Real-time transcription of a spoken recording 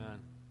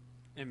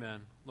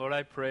Amen. Lord,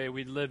 I pray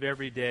we'd live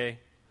every day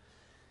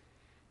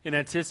in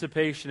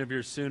anticipation of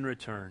your soon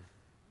return.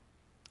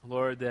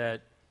 Lord,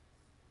 that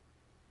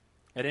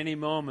at any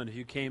moment if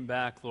you came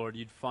back, Lord,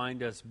 you'd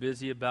find us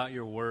busy about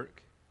your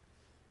work,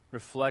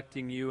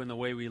 reflecting you in the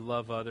way we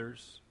love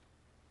others.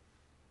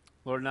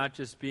 Lord, not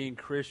just being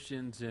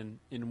Christians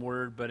in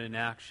word, but in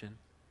action.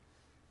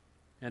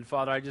 And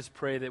Father, I just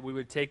pray that we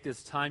would take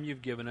this time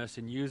you've given us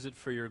and use it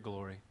for your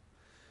glory.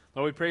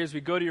 Lord, we pray as we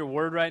go to your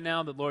word right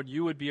now that, Lord,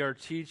 you would be our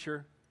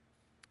teacher.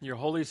 Your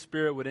Holy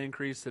Spirit would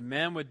increase, that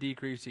man would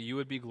decrease, that you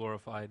would be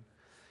glorified.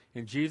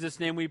 In Jesus'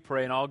 name we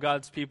pray, and all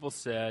God's people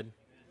said,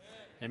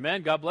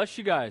 Amen. God bless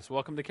you guys.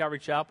 Welcome to Calvary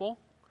Chapel.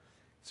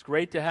 It's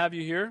great to have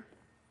you here.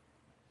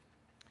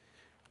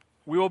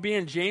 We will be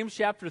in James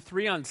chapter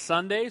 3 on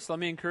Sunday, so let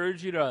me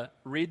encourage you to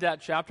read that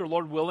chapter.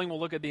 Lord willing,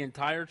 we'll look at the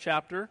entire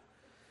chapter.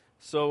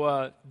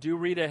 So do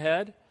read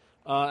ahead.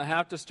 I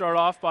have to start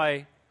off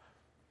by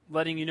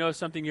letting you know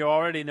something you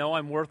already know.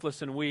 I'm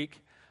worthless and weak.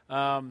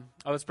 I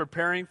was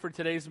preparing for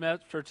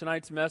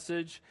tonight's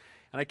message,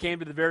 and I came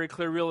to the very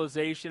clear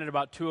realization at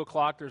about 2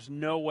 o'clock there's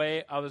no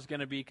way I was going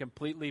to be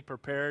completely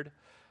prepared.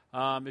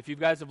 If you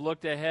guys have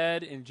looked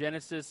ahead in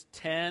Genesis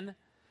 10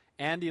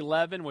 and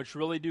 11, which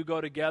really do go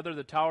together,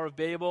 the Tower of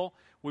Babel,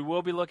 we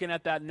will be looking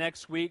at that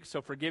next week,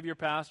 so forgive your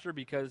pastor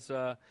because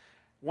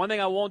one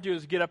thing I won't do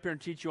is get up here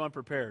and teach you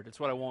unprepared. It's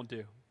what I won't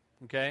do,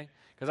 okay?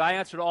 Because I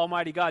answer to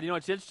Almighty God. You know,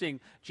 it's interesting.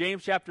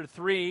 James chapter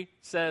 3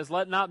 says,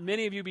 let not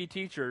many of you be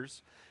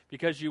teachers,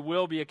 because you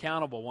will be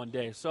accountable one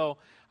day. So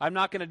I'm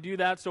not going to do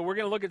that. So we're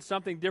going to look at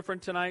something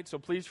different tonight, so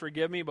please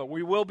forgive me. But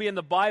we will be in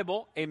the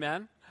Bible,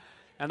 amen.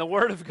 And the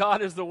Word of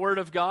God is the Word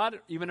of God,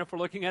 even if we're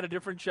looking at a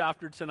different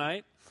chapter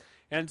tonight.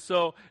 And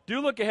so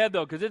do look ahead,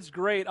 though, because it's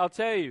great. I'll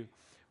tell you,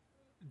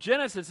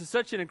 Genesis is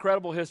such an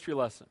incredible history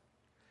lesson.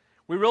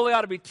 We really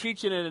ought to be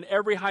teaching it in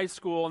every high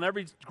school and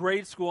every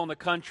grade school in the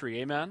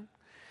country, amen?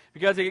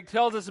 Because it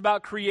tells us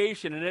about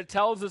creation, and it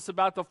tells us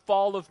about the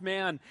fall of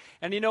man.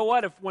 And you know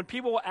what? When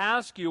people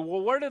ask you, well,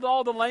 where did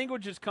all the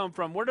languages come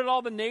from? Where did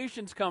all the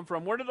nations come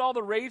from? Where did all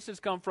the races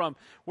come from?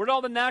 Where did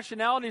all the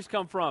nationalities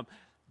come from?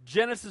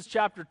 Genesis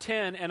chapter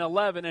 10 and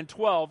 11 and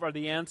 12 are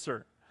the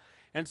answer.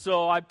 And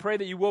so I pray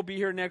that you will be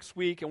here next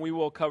week, and we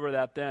will cover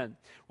that then.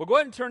 Well, go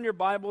ahead and turn your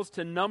Bibles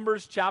to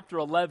Numbers chapter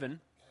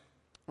 11.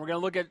 We're going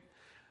to look at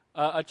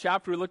a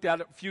chapter we looked at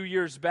a few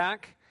years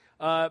back.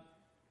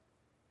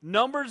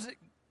 Numbers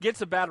gets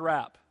a bad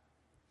rap.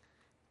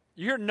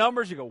 You hear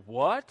Numbers, you go,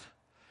 what?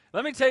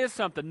 Let me tell you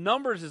something.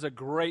 Numbers is a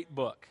great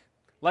book,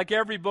 like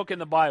every book in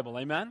the Bible,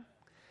 amen?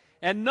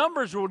 And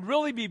Numbers would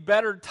really be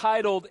better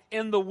titled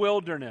In the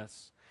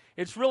Wilderness.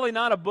 It's really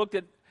not a book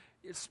that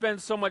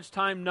spends so much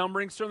time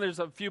numbering. Certainly there's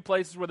a few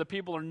places where the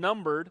people are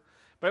numbered,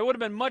 but it would have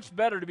been much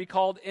better to be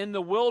called In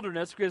the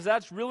Wilderness, because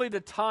that's really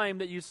the time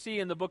that you see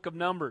in the book of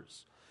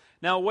Numbers.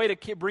 Now, a way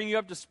to bring you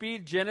up to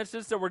speed,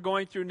 Genesis that we're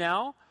going through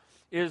now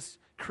is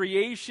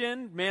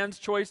creation, man's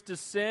choice to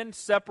sin,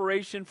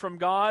 separation from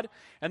God,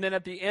 and then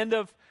at the end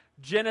of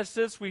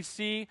Genesis, we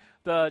see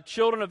the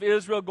children of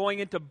Israel going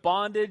into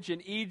bondage in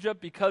Egypt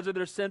because of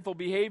their sinful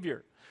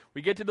behavior.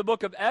 We get to the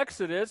book of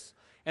Exodus,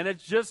 and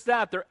it's just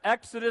that. They're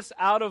exodus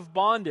out of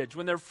bondage,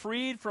 when they're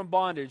freed from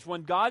bondage.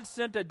 When God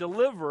sent a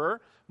deliverer,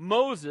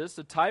 Moses,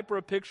 a type or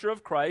a picture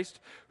of Christ,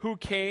 who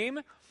came,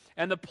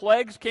 and the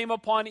plagues came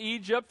upon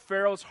Egypt.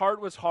 Pharaoh's heart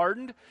was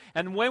hardened.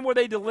 And when were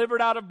they delivered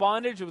out of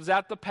bondage? It was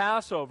at the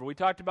Passover. We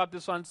talked about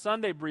this on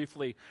Sunday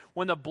briefly.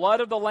 When the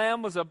blood of the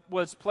lamb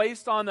was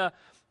placed on the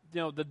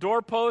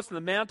doorpost and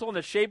the mantle in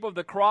the shape of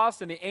the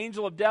cross, and the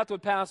angel of death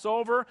would pass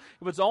over,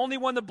 it was only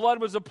when the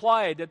blood was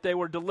applied that they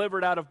were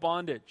delivered out of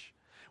bondage.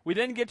 We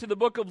then get to the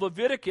book of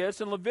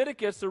Leviticus, and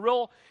Leviticus, the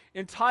real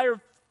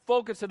entire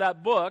focus of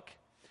that book,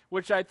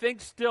 which I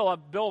think still,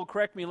 Bill will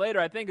correct me later,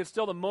 I think it's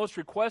still the most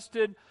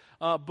requested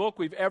book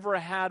we've ever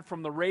had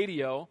from the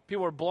radio.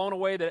 People are blown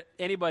away that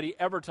anybody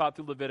ever taught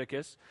through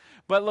Leviticus.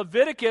 But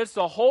Leviticus,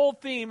 the whole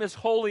theme is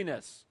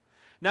holiness.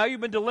 Now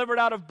you've been delivered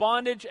out of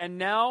bondage, and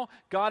now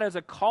God has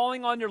a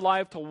calling on your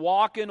life to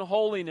walk in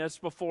holiness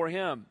before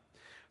Him.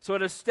 So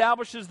it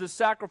establishes the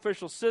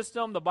sacrificial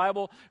system. The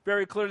Bible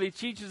very clearly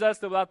teaches us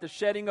that without the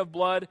shedding of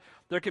blood,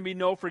 there can be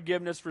no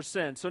forgiveness for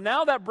sin. So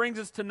now that brings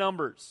us to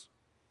Numbers.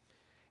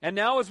 And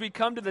now as we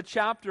come to the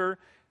chapter,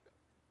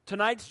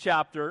 tonight's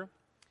chapter,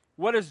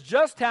 what has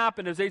just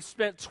happened is they've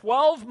spent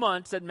 12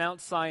 months at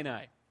Mount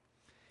Sinai.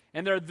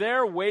 And they're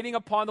there waiting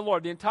upon the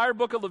Lord. The entire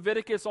book of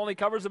Leviticus only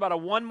covers about a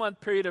 1-month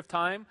period of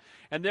time.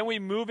 And then we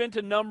move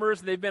into Numbers,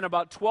 and they've been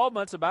about 12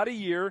 months, about a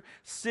year,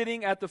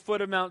 sitting at the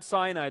foot of Mount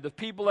Sinai. The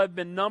people have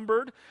been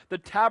numbered. The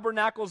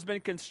tabernacle has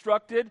been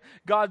constructed.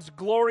 God's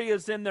glory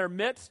is in their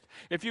midst.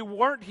 If you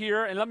weren't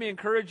here, and let me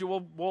encourage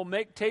you, we'll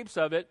make tapes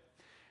of it.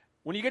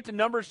 When you get to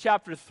Numbers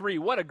chapter 3,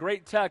 what a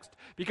great text,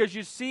 because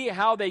you see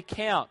how they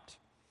camped.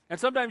 And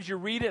sometimes you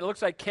read it, it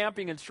looks like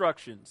camping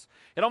instructions.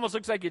 It almost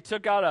looks like you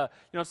took out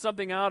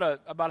something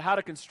out about how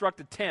to construct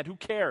a tent. Who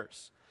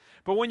cares?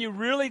 But when you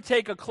really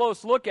take a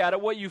close look at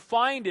it, what you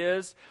find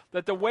is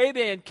that the way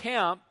they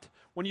encamped,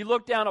 when you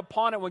look down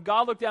upon it, when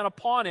God looked down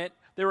upon it,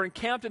 they were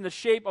encamped in the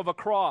shape of a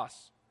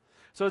cross.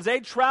 So as they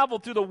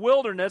traveled through the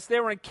wilderness, they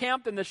were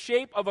encamped in the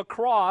shape of a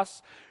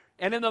cross,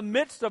 and in the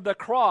midst of the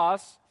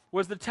cross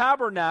was the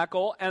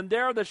tabernacle, and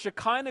there the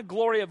Shekinah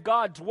glory of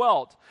God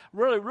dwelt.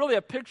 Really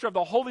a picture of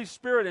the Holy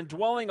Spirit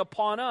indwelling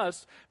upon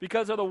us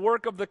because of the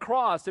work of the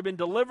cross. They've been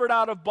delivered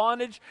out of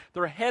bondage.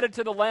 They're headed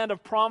to the land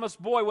of promise.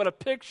 Boy, what a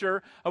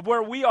picture of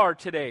where we are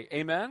today.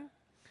 Amen?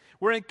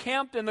 We're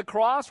encamped in the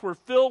cross. We're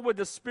filled with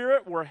the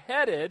Spirit. We're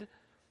headed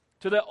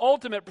to the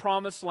ultimate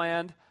promised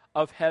land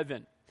of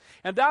heaven.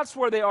 And that's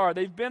where they are.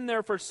 They've been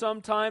there for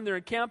some time. They're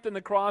encamped in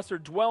the cross. They're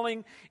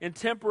dwelling in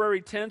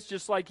temporary tents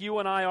just like you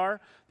and I are.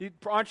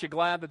 Aren't you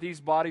glad that these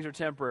bodies are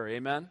temporary?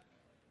 Amen?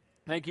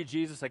 Thank you,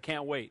 Jesus. I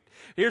can't wait.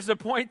 Here's the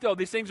point, though.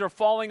 These things are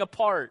falling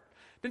apart.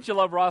 Didn't you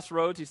love Ross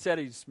Rhodes? He said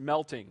he's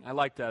melting. I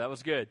like that. That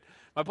was good.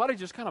 My body's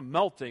just kind of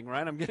melting,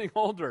 right? I'm getting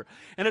older.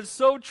 And it's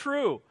so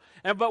true.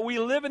 But we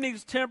live in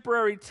these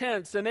temporary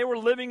tents, and they were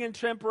living in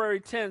temporary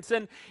tents.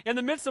 And in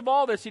the midst of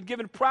all this, he'd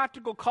given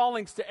practical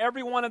callings to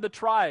every one of the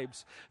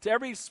tribes, to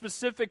every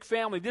specific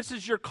family. This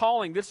is your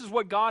calling. This is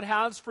what God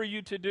has for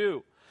you to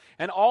do.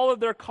 And all of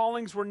their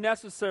callings were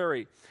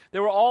necessary. They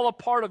were all a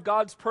part of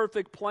God's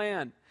perfect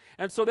plan.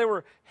 And so they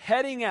were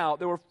heading out.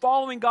 They were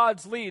following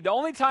God's lead. The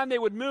only time they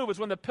would move was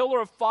when the pillar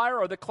of fire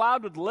or the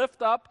cloud would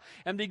lift up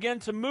and begin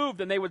to move.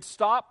 Then they would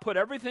stop, put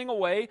everything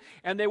away,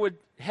 and they would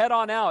head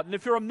on out. And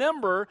if you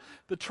remember,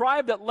 the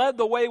tribe that led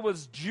the way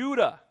was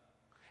Judah.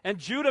 And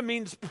Judah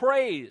means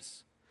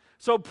praise.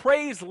 So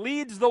praise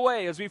leads the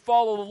way as we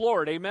follow the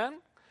Lord. Amen?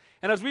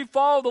 And as we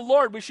follow the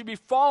Lord, we should be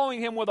following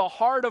Him with a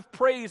heart of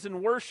praise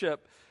and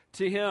worship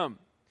to Him.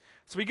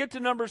 So we get to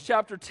Numbers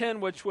chapter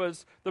 10, which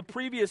was the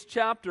previous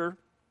chapter.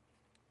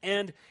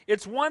 And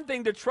it's one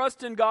thing to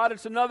trust in God,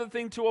 it's another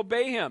thing to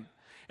obey Him.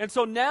 And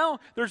so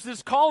now there's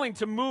this calling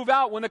to move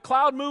out. When the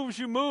cloud moves,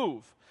 you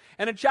move.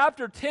 And in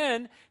chapter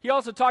 10, he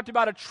also talked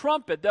about a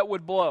trumpet that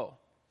would blow.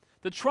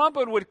 The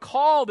trumpet would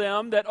call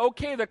them that,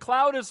 okay, the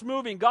cloud is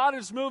moving, God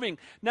is moving.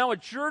 Now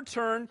it's your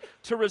turn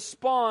to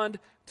respond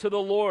to the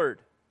Lord.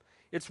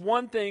 It's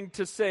one thing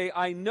to say,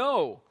 I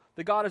know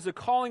that God has a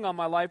calling on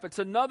my life. It's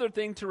another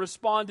thing to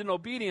respond in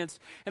obedience.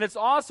 And it's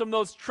awesome.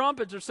 Those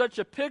trumpets are such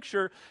a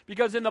picture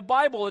because in the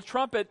Bible, a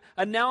trumpet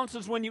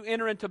announces when you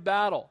enter into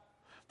battle.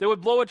 They would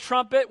blow a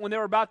trumpet when they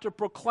were about to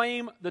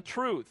proclaim the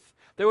truth.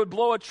 They would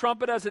blow a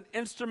trumpet as an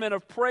instrument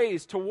of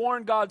praise to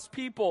warn God's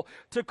people,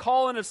 to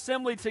call an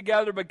assembly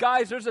together. But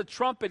guys, there's a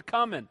trumpet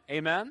coming.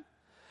 Amen?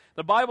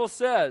 The Bible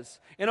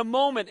says, in a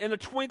moment, in the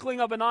twinkling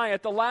of an eye,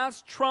 at the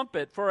last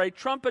trumpet, for a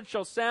trumpet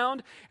shall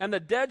sound, and the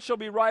dead shall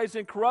be raised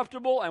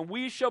incorruptible, and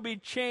we shall be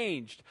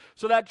changed.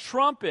 So that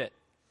trumpet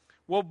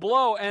will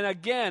blow, and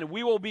again,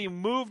 we will be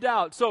moved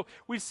out. So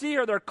we see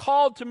here they're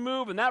called to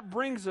move, and that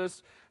brings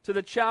us to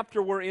the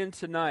chapter we're in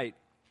tonight.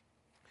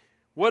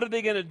 What are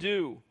they going to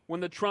do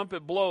when the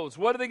trumpet blows?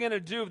 What are they going to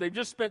do? They've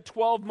just spent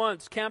 12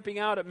 months camping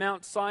out at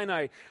Mount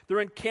Sinai. They're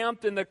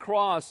encamped in the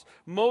cross.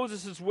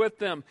 Moses is with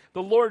them.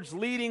 The Lord's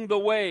leading the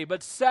way.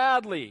 But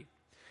sadly,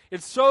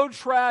 it's so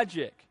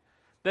tragic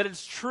that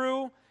it's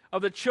true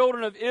of the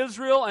children of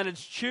Israel and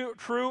it's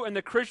true in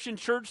the Christian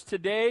church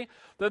today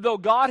that though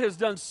God has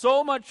done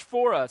so much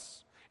for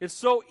us, it's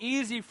so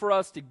easy for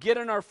us to get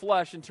in our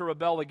flesh and to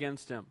rebel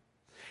against Him.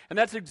 And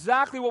that's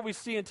exactly what we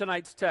see in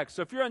tonight's text.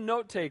 So if you're a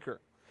note taker,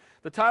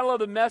 the title of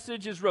the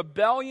message is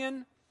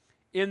Rebellion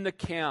in the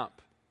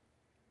Camp.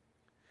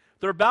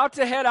 They're about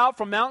to head out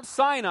from Mount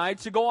Sinai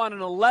to go on an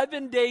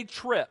 11-day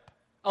trip.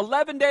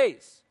 11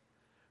 days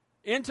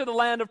into the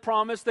land of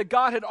promise that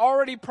God had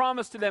already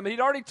promised to them. He'd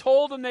already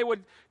told them they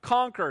would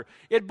conquer.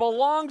 It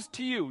belongs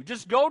to you.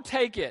 Just go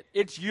take it.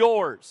 It's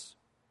yours.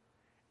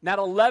 And that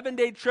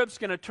 11-day trip's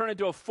going to turn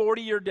into a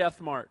 40-year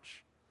death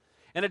march.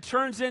 And it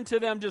turns into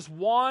them just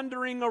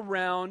wandering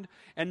around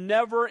and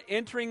never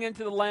entering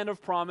into the land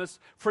of promise.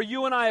 For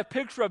you and I, a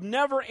picture of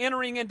never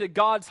entering into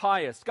God's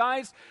highest.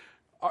 Guys,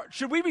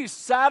 should we be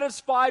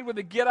satisfied with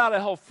the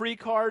get-out-of-hell-free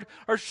card?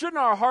 Or shouldn't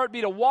our heart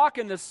be to walk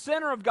in the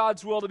center of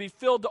God's will, to be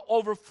filled to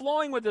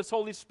overflowing with His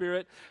Holy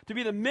Spirit, to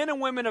be the men and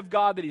women of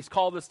God that He's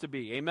called us to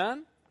be?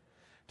 Amen?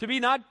 To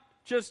be not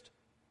just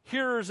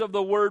hearers of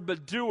the word,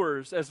 but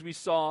doers, as we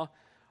saw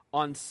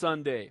on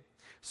Sunday.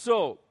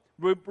 So,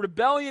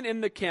 rebellion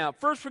in the camp.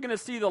 First, we're going to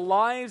see the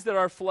lies that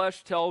our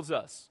flesh tells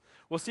us.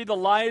 We'll see the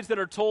lies that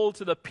are told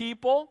to the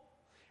people,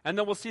 and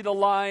then we'll see the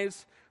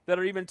lies that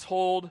are even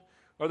told,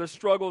 or the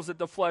struggles that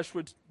the flesh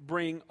would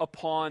bring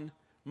upon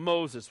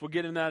Moses. We'll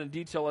get into that in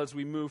detail as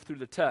we move through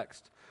the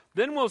text.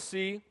 Then we'll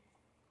see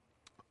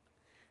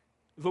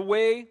the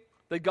way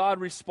that God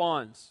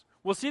responds.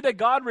 We'll see that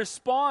God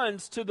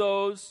responds to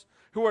those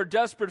who are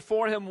desperate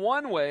for Him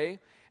one way,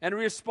 and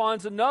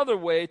responds another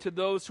way to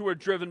those who are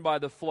driven by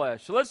the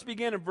flesh. So let's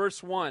begin in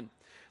verse 1.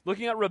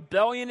 Looking at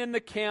rebellion in the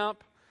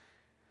camp,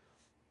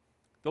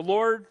 the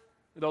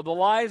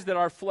lies that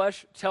our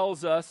flesh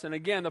tells us. And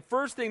again, the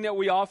first thing that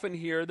we often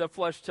hear the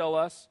flesh tell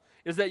us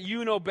is that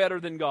you know better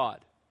than God.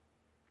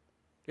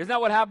 Isn't that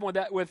what happened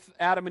with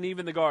Adam and Eve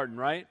in the garden,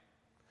 right?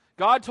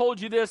 God told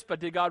you this, but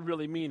did God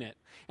really mean it?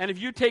 And if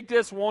you take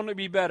this, won't it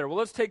be better? Well,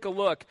 let's take a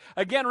look.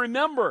 Again,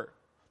 remember,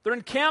 they're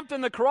encamped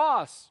in the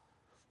cross.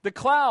 The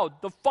cloud,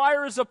 the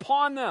fire is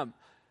upon them.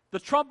 The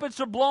trumpets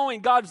are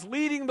blowing. God's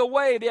leading the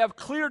way. They have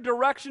clear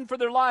direction for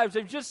their lives.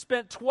 They've just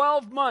spent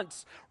 12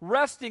 months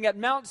resting at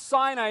Mount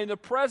Sinai in the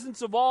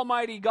presence of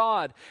Almighty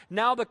God.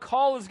 Now the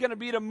call is going to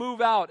be to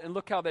move out, and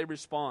look how they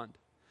respond.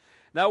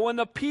 Now when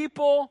the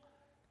people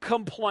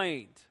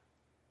complained,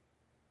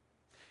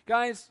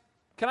 guys,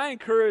 can I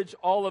encourage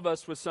all of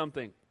us with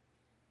something?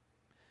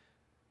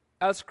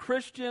 As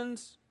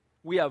Christians,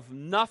 we have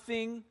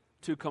nothing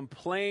to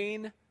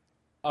complain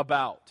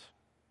about.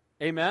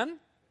 Amen?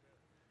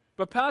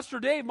 But Pastor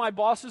Dave, my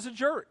boss, is a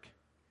jerk.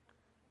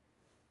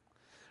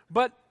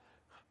 But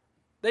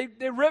they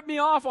ripped me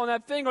off on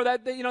that thing, or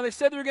that they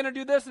said they were going to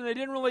do this and they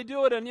didn't really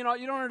do it, and you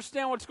don't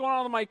understand what's going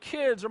on with my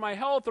kids or my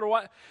health or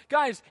what.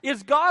 Guys,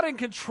 is God in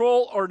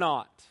control or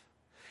not?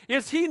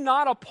 Is He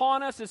not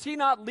upon us? Is He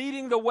not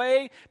leading the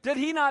way? Did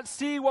He not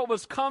see what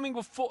was coming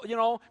before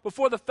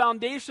the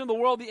foundation of the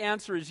world? The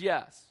answer is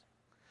yes.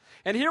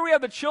 And here we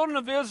have the children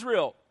of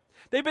Israel.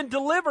 They've been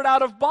delivered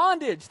out of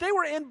bondage. They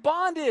were in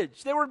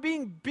bondage. They were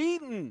being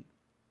beaten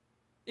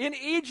in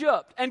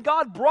Egypt, and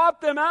God brought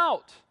them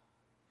out.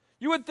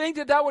 You would think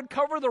that would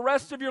cover the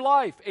rest of your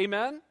life.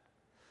 Amen?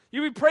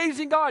 You'd be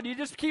praising God. You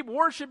just keep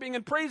worshiping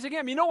and praising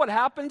Him. You know what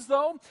happens,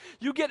 though?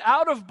 You get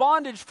out of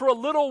bondage for a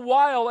little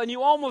while, and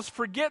you almost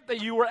forget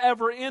that you were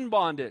ever in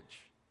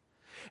bondage.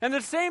 And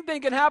the same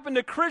thing can happen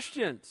to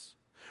Christians.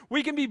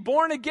 We can be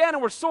born again,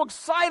 and we're so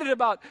excited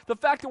about the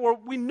fact that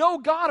we know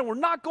God and we're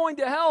not going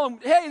to hell.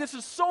 And hey, this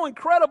is so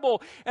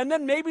incredible. And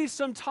then maybe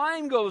some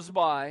time goes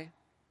by.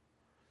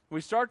 We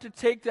start to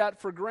take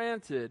that for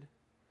granted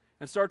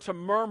and start to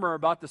murmur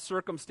about the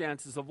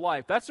circumstances of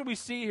life. That's what we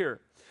see here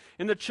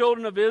in the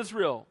children of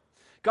Israel.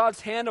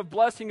 God's hand of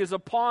blessing is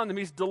upon them.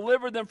 He's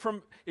delivered them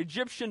from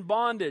Egyptian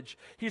bondage.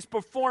 He's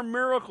performed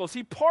miracles.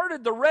 He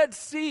parted the Red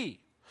Sea.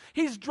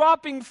 He's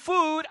dropping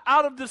food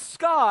out of the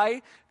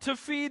sky to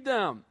feed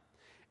them.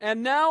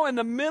 And now in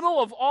the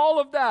middle of all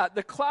of that,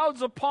 the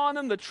clouds upon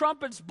them, the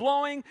trumpets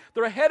blowing,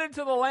 they're headed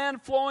to the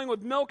land flowing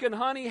with milk and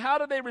honey. How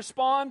do they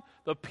respond?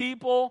 The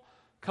people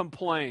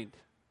complained.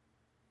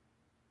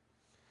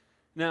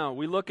 Now,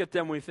 we look at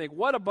them and we think,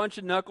 what a bunch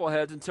of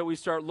knuckleheads, until we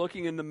start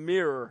looking in the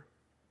mirror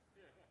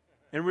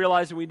and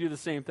realizing we do the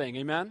same thing.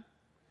 Amen?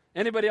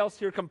 Anybody else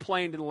here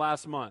complained in the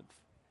last month?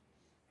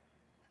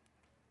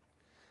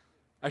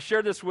 I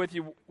shared this with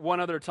you one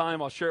other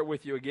time. I'll share it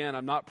with you again.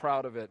 I'm not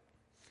proud of it.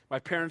 My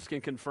parents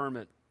can confirm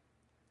it.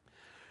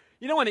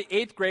 You know, in the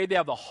 8th grade, they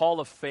have the Hall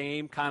of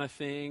Fame kind of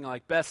thing,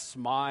 like best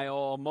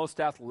smile,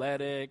 most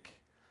athletic,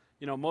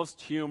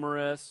 most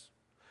humorous.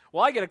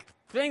 Well, I get a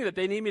thing that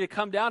they need me to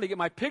come down to get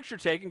my picture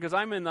taken because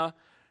I'm in the,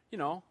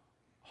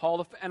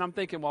 Hall of Fame. And I'm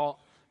thinking, well,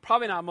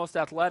 probably not most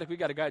athletic. We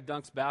got a guy who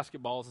dunks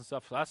basketballs and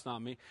stuff, so that's not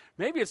me.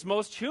 Maybe it's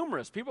most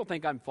humorous. People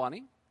think I'm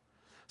funny.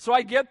 So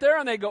I get there,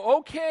 and they go,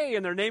 okay,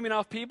 and they're naming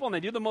off people, and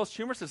they do the most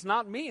humorous. It's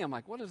not me. I'm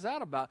like, what is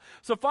that about?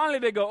 So finally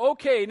they go,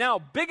 okay, now,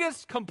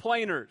 biggest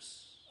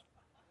complainers.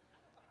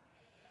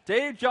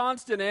 Dave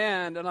Johnston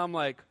and I'm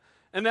like,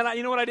 and then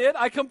you know what I did?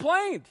 I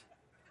complained.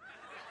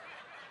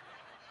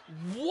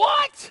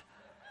 What?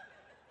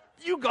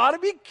 You got to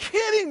be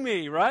kidding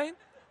me, right?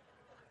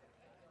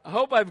 I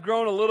hope I've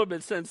grown a little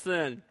bit since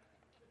then.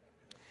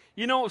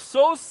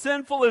 So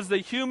sinful is the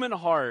human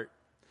heart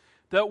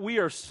that we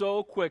are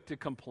so quick to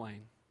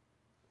complain.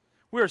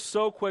 We are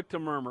so quick to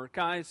murmur.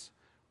 Guys,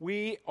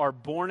 we are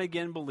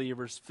born-again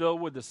believers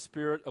filled with the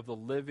Spirit of the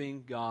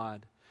living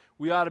God.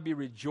 We ought to be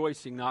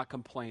rejoicing, not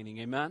complaining.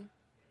 Amen?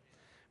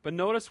 But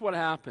notice what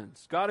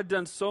happens. God had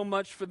done so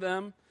much for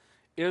them.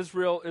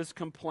 Israel is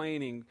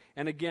complaining.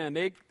 And again,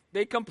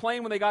 they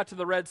complained when they got to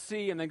the Red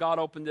Sea, and then God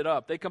opened it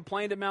up. They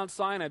complained at Mount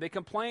Sinai. They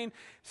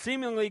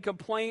seemingly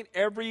complain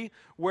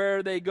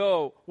everywhere they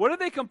go. What are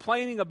they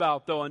complaining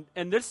about, though?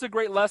 And this is a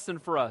great lesson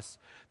for us.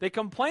 They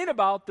complain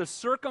about the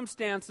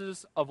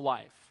circumstances of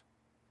life.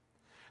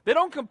 They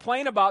don't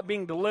complain about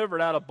being delivered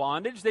out of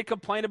bondage. They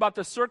complain about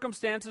the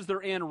circumstances they're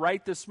in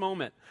right this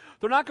moment.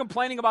 They're not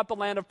complaining about the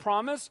land of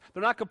promise.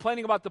 They're not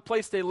complaining about the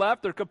place they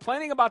left. They're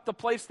complaining about the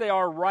place they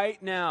are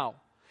right now.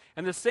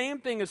 And the same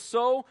thing is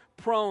so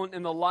prone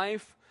in the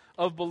life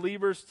of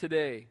believers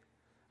today.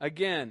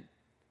 Again,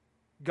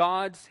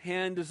 God's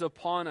hand is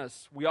upon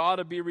us. We ought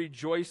to be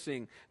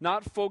rejoicing,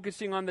 not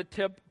focusing on the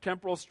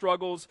temporal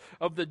struggles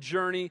of the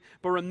journey,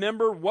 but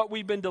remember what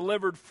we've been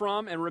delivered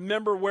from and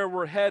remember where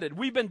we're headed.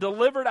 We've been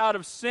delivered out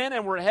of sin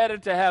and we're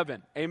headed to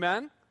heaven.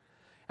 Amen?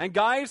 And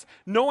guys,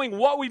 knowing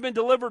what we've been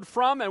delivered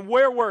from and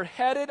where we're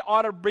headed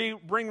ought to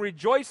bring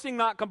rejoicing,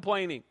 not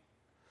complaining.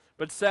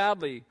 But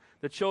sadly,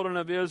 the children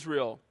of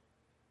Israel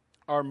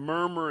are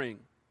murmuring.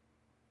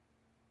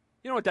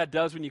 You know what that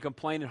does when you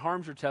complain? It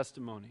harms your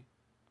testimony.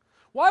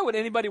 Why would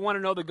anybody want to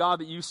know the God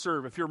that you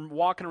serve if you're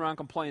walking around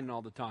complaining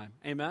all the time?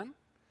 Amen?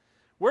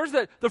 Where's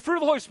the fruit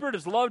of the Holy Spirit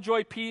is love,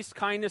 joy, peace,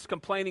 kindness,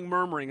 complaining,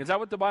 murmuring. Is that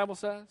what the Bible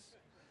says?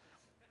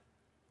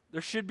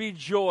 There should be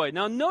joy.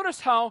 Now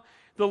notice how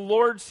the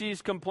Lord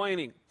sees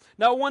complaining.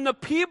 Now when the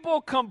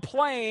people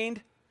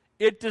complained,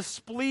 it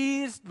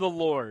displeased the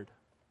Lord.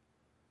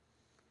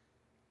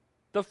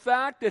 The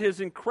fact that his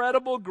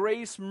incredible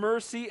grace,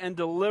 mercy, and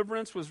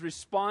deliverance was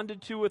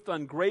responded to with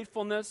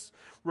ungratefulness,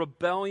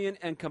 rebellion,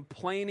 and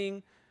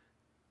complaining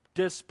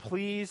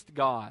displeased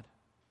God.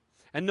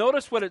 And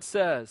notice what it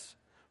says,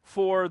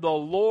 for the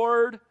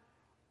Lord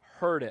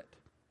heard it.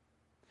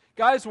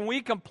 Guys, when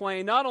we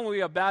complain, not only we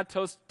have bad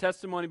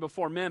testimony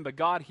before men, but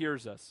God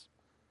hears us.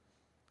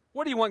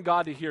 What do you want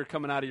God to hear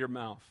coming out of your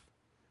mouth?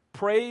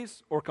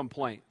 Praise or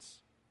complaints?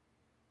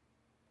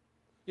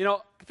 You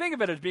know, think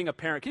of it as being a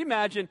parent. Can you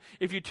imagine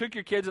if you took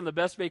your kids on the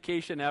best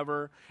vacation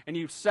ever and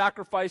you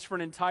sacrificed for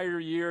an entire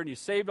year and you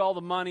saved all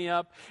the money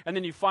up and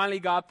then you finally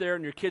got there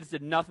and your kids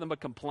did nothing but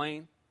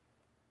complain?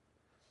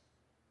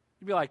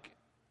 You'd be like,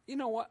 you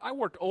know what? I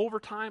worked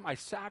overtime. I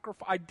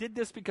sacrificed. I did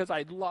this because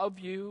I love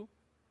you.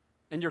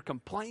 And you're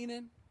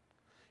complaining?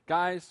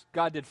 Guys,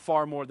 God did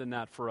far more than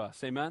that for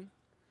us. Amen?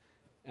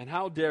 And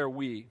how dare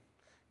we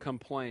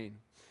complain?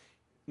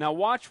 Now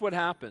watch what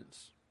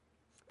happens.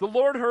 The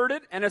Lord heard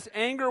it, and his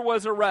anger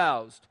was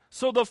aroused.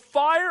 So the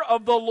fire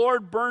of the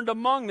Lord burned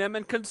among them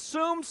and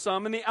consumed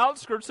some in the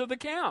outskirts of the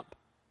camp.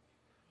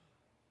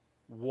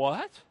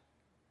 What?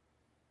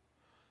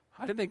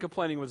 I didn't think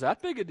complaining was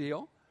that big a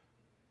deal.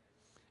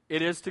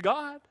 It is to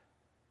God.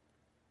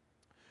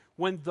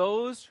 When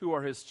those who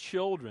are his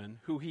children,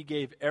 who he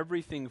gave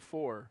everything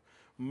for,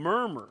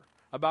 murmur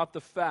about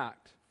the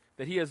fact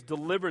that he has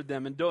delivered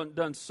them and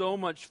done so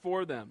much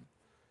for them,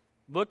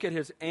 look at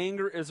his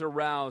anger is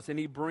aroused and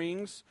he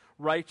brings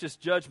righteous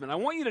judgment. I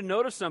want you to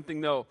notice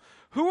something though.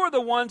 Who are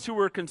the ones who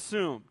were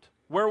consumed?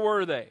 Where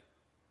were they?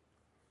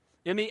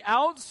 In the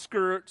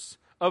outskirts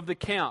of the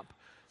camp.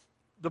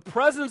 The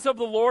presence of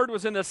the Lord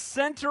was in the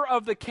center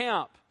of the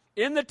camp,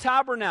 in the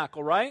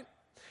tabernacle, right?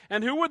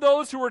 And who were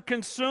those who were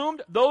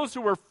consumed? Those who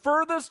were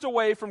furthest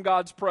away from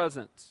God's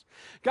presence.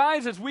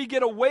 Guys, as we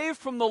get away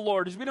from the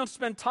Lord, as we don't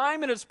spend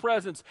time in his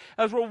presence,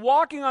 as we're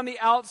walking on the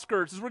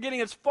outskirts, as we're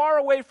getting as far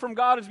away from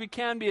God as we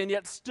can be and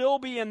yet still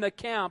be in the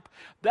camp,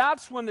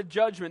 that's when the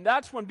judgment,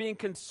 that's when being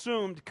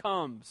consumed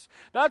comes.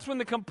 That's when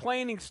the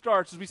complaining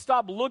starts, as we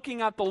stop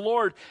looking at the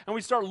Lord and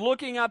we start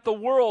looking at the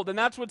world, and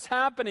that's what's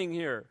happening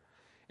here.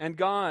 And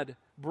God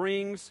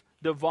brings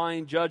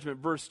divine judgment.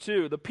 Verse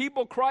 2, the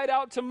people cried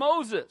out to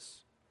Moses.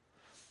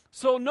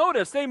 So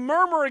notice, they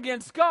murmur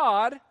against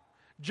God.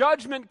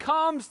 Judgment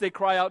comes, they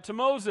cry out to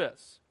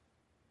Moses.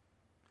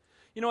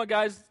 You know what,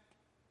 guys?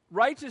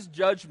 Righteous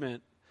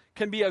judgment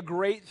can be a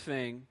great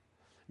thing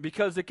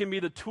because it can be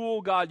the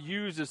tool God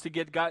uses to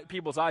get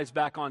people's eyes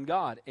back on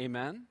God.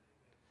 Amen?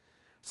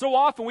 So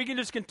often we can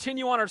just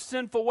continue on our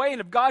sinful way,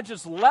 and if God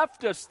just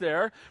left us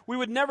there, we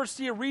would never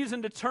see a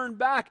reason to turn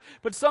back.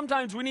 But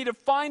sometimes we need to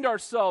find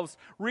ourselves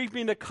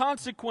reaping the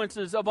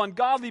consequences of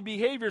ungodly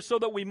behavior so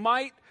that we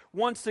might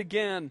once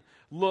again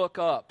look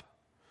up.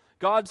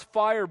 God's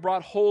fire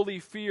brought holy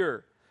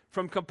fear,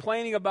 from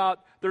complaining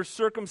about their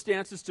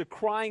circumstances to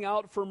crying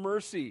out for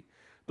mercy.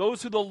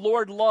 Those who the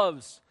Lord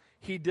loves,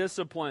 he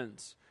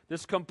disciplines.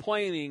 This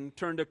complaining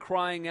turned to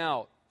crying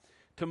out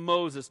to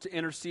Moses to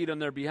intercede on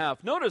their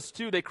behalf. Notice,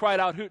 too, they cried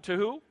out to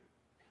who?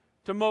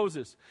 To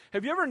Moses.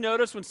 Have you ever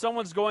noticed when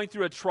someone's going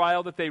through a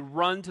trial that they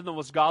run to the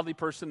most godly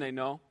person they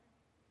know?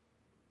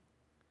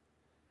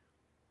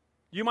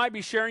 You might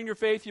be sharing your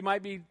faith. You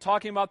might be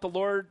talking about the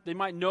Lord. They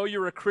might know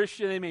you're a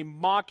Christian. They may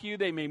mock you.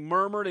 They may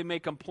murmur. They may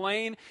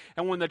complain.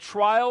 And when the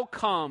trial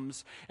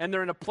comes and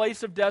they're in a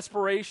place of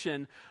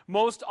desperation,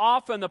 most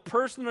often the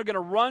person they're going to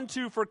run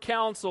to for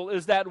counsel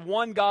is that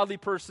one godly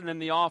person in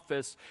the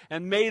office,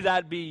 and may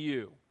that be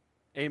you.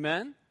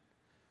 Amen?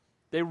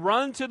 They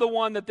run to the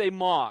one that they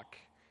mock,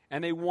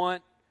 and they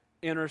want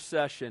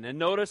intercession. And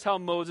notice how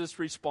Moses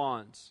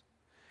responds.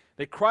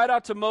 They cried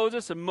out to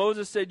Moses, and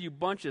Moses said, you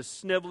bunch of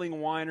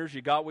sniveling whiners,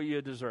 you got what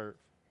you deserve.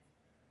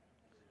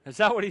 Is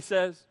that what he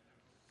says?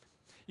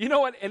 You know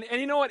what, and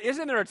you know what,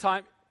 isn't there a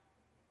time,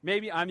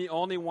 maybe I'm the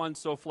only one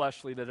so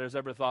fleshly that has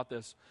ever thought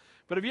this,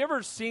 but have you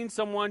ever seen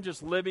someone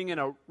just living in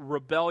a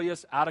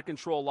rebellious,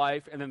 out-of-control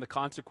life, and then the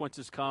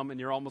consequences come, and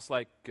you're almost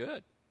like,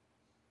 good.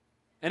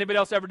 Anybody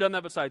else ever done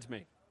that besides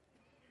me?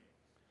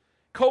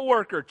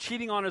 Coworker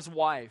cheating on his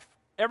wife.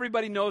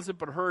 Everybody knows it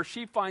but her.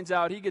 She finds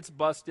out. He gets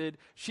busted.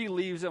 She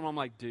leaves him. I'm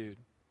like, dude,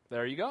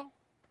 there you go.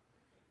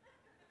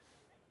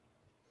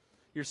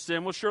 Your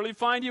sin will surely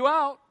find you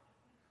out.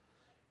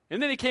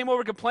 And then he came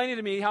over complaining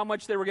to me how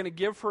much they were going to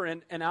give her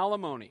in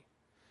alimony.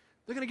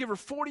 They're going to give her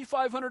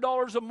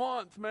 $4,500 a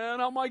month, man.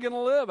 How am I going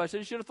to live? I said,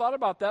 you should have thought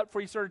about that before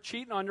you started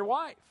cheating on your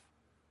wife.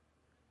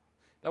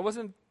 That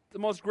wasn't the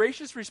most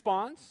gracious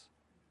response.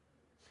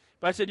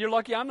 But I said, you're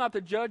lucky I'm not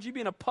the judge. You'd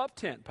be in a pup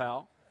tent,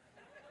 pal.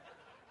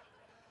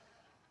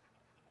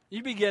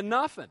 You'd be getting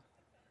nothing.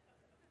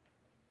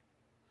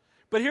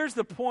 But here's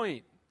the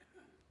point.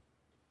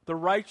 The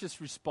righteous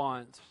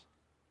response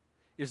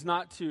is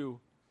not to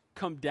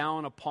come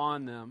down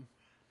upon them,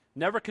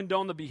 never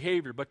condone the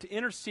behavior, but to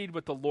intercede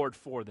with the Lord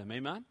for them.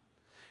 Amen?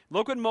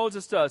 Look what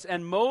Moses does.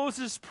 And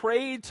Moses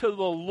prayed to the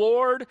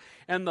Lord,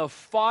 and the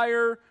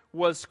fire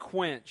was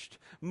quenched.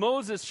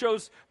 Moses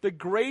shows the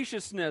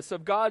graciousness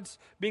of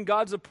being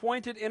God's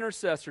appointed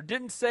intercessor.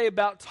 Didn't say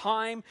about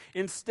time,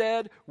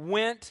 instead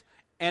went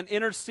and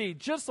intercede,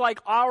 just like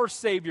our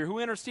Savior who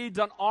intercedes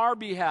on our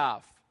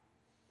behalf.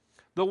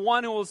 The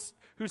one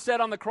who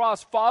said on the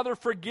cross, Father,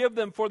 forgive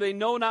them, for they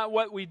know not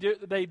what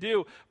they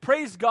do.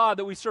 Praise God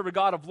that we serve a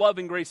God of love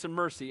and grace and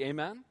mercy.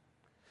 Amen?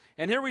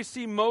 And here we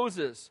see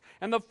Moses.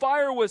 And the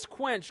fire was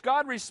quenched.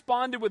 God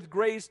responded with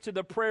grace to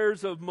the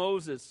prayers of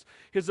Moses,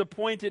 his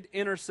appointed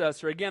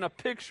intercessor. Again, a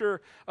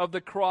picture of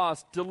the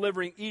cross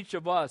delivering each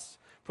of us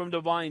from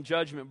divine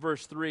judgment.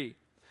 Verse 3.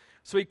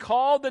 So he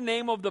called the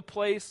name of the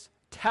place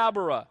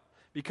Taberah,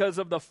 because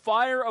of the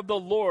fire of the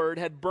Lord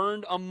had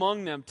burned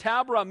among them.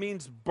 Taberah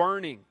means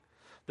burning.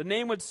 The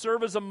name would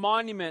serve as a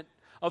monument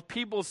of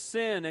people's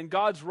sin and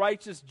God's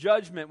righteous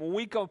judgment. When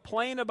we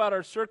complain about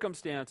our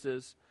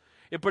circumstances,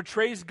 it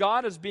portrays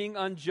God as being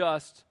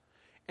unjust,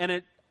 and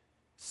it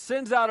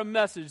sends out a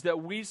message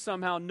that we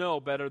somehow know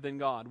better than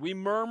God. We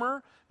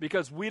murmur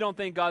because we don't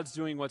think God's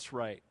doing what's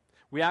right.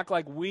 We act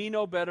like we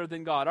know better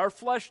than God. Our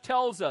flesh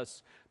tells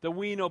us that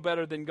we know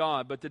better than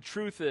God, but the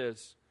truth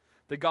is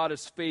that God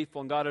is faithful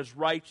and God is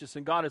righteous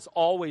and God is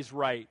always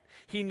right.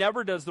 He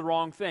never does the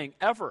wrong thing,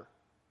 ever.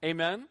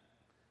 Amen?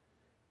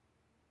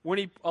 When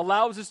he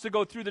allows us to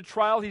go through the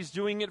trial, he's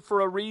doing it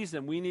for a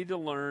reason. We need to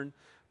learn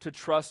to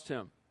trust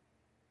him.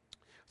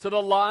 So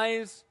the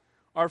lies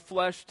our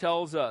flesh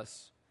tells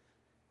us.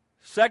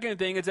 Second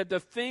thing is that the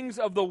things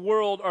of the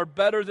world are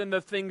better than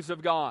the things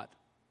of God.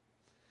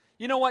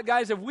 You know what,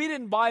 guys? If we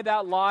didn't buy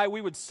that lie,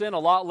 we would sin a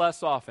lot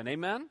less often.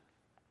 Amen?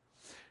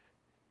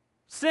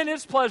 Sin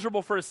is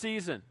pleasurable for a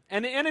season.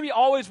 And the enemy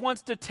always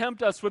wants to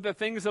tempt us with the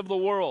things of the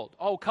world.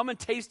 Oh, come and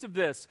taste of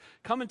this.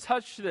 Come and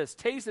touch this.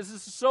 Taste this.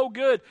 This is so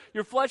good.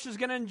 Your flesh is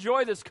going to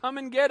enjoy this. Come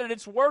and get it.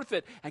 It's worth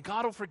it. And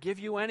God will forgive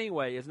you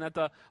anyway. Isn't that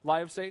the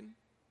lie of Satan?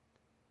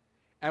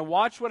 And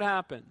watch what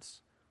happens.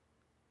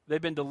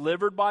 They've been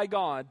delivered by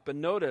God, but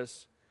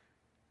notice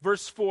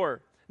verse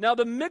 4. Now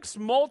the mixed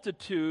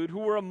multitude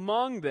who were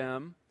among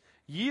them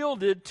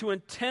yielded to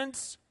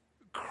intense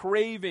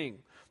craving.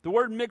 The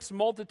word mixed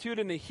multitude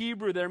in the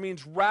Hebrew there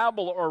means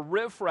rabble or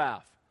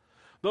riffraff.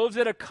 Those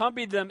that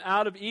accompanied them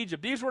out of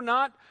Egypt. These were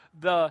not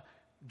the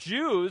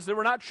Jews. They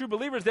were not true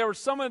believers. They were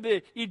some of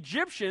the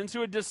Egyptians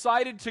who had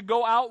decided to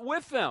go out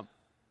with them.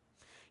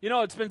 You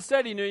know, it's been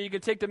said, you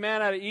can take the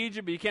man out of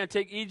Egypt, but you can't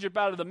take Egypt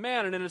out of the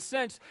man. And in a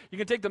sense, you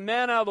can take the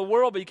man out of the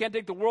world, but you can't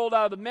take the world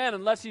out of the man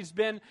unless he's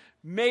been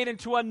made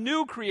into a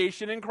new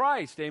creation in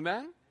Christ.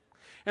 Amen?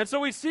 And so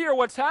we see here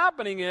what's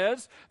happening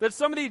is that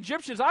some of the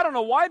Egyptians, I don't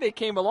know why they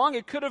came along.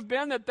 It could have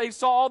been that they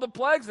saw all the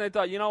plagues and they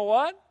thought, you know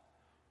what?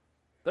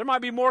 There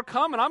might be more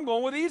coming. I'm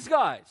going with these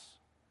guys.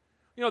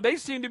 They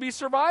seem to be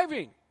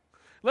surviving.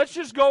 Let's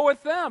just go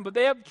with them. But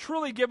they have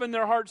truly given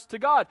their hearts to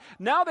God.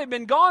 Now they've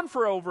been gone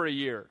for over a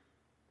year.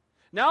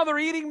 Now they're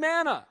eating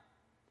manna.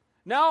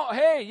 Now,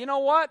 hey, you know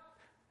what?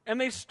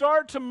 And they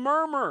start to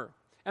murmur.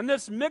 And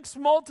this mixed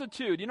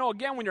multitude,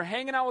 again, when you're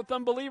hanging out with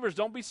unbelievers,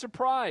 don't be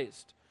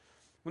surprised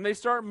when they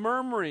start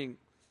murmuring.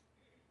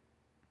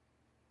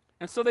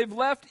 And so they've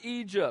left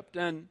Egypt,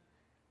 and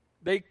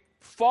they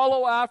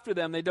follow after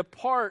them. They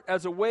depart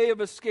as a way of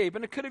escape.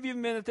 And it could have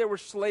even been that they were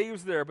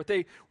slaves there, but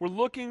they were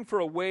looking for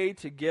a way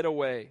to get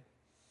away.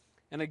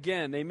 And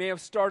again, they may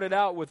have started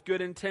out with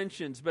good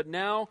intentions, but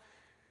now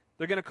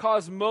they're going to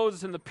cause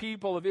Moses and the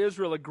people of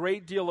Israel a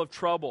great deal of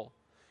trouble.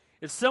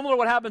 It's similar to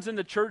what happens in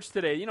the church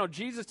today.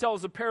 Jesus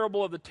tells the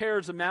parable of the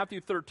tares in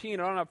Matthew 13.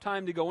 I don't have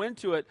time to go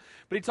into it,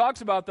 but he talks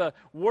about the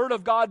word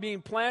of God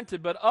being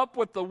planted, but up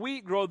with the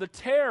wheat grow the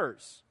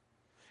tares.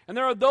 And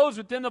there are those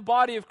within the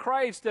body of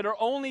Christ that are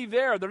only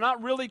there. They're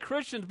not really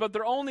Christians, but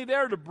they're only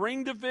there to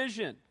bring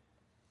division.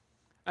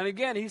 And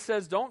again, he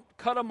says, don't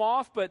cut them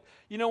off, but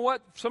you know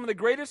what? Some of the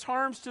greatest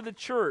harms to the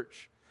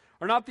church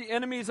are not the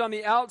enemies on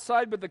the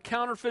outside, but the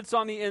counterfeits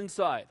on the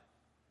inside.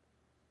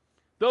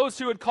 Those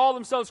who would call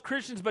themselves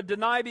Christians but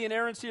deny the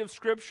inerrancy of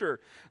Scripture.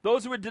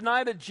 Those who would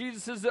deny that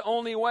Jesus is the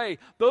only way.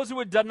 Those who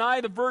would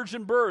deny the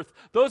virgin birth.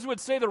 Those who would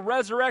say the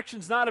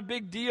resurrection's not a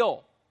big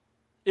deal.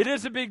 It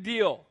is a big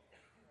deal.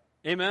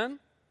 Amen?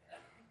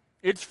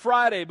 It's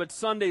Friday, but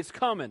Sunday's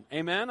coming.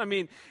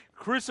 Amen?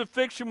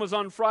 Crucifixion was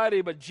on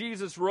Friday, but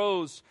Jesus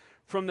rose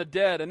from the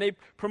dead. And they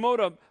promote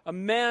a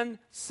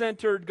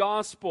man-centered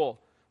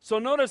gospel. So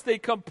notice they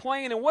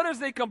complain. And what does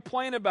they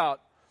complain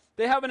about?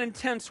 They have an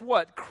intense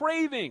what?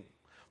 Craving.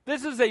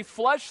 This is a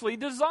fleshly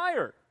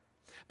desire.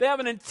 They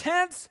have an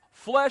intense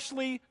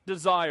fleshly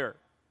desire.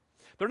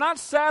 They're not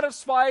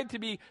satisfied to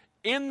be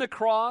in the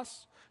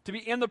cross, to be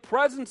in the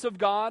presence of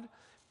God,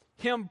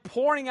 Him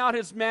pouring out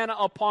His manna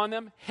upon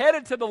them,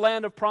 headed to the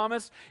land of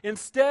promise.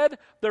 Instead,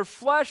 their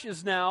flesh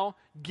is now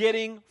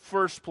getting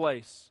first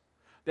place.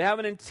 They have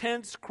an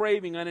intense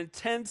craving, an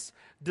intense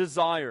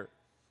desire.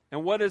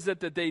 And what is it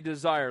that they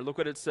desire? Look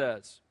what it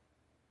says.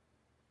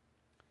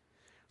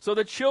 So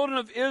the children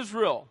of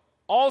Israel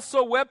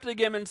also wept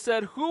again and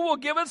said, who will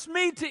give us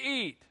meat to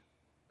eat?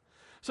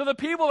 So the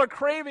people are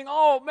craving,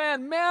 oh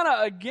man, manna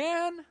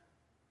again?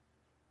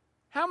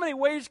 How many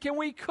ways can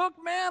we cook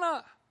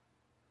manna?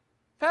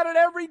 I've had it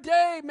every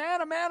day.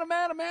 Manna, manna,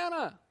 manna,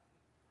 manna.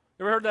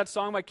 You ever heard that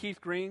song by Keith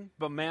Green?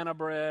 Banana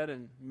bread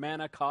and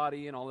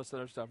manicotti and all this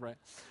other stuff, right?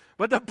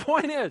 But the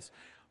point is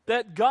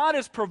that God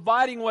is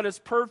providing what is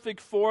perfect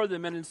for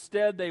them, and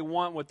instead they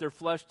want what their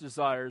flesh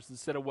desires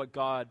instead of what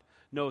God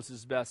knows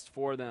is best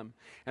for them.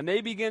 And they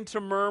begin to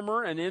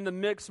murmur, and in the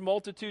mixed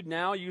multitude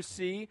now you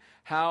see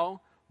how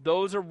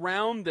those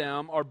around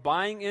them are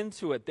buying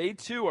into it. They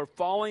too are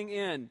falling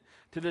in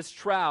to this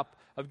trap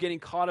of getting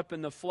caught up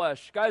in the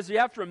flesh. Guys, you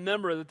have to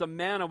remember that the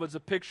manna was a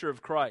picture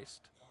of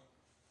Christ.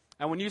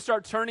 And when you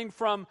start turning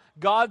from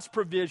God's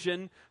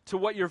provision to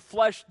what your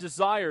flesh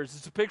desires,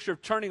 it's a picture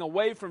of turning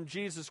away from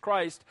Jesus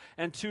Christ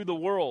and to the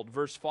world.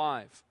 Verse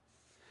 5.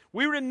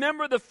 We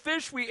remember the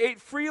fish we ate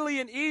freely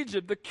in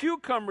Egypt, the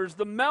cucumbers,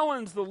 the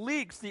melons, the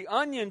leeks, the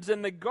onions,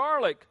 and the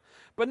garlic.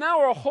 But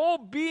now our whole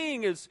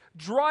being is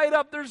dried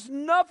up. There's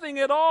nothing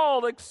at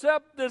all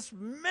except this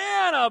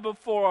manna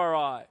before our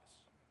eyes.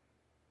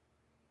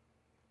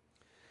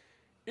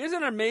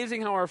 Isn't it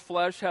amazing how our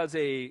flesh has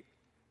a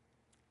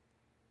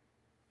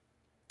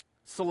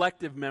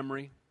selective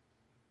memory?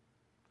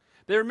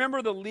 They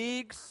remember the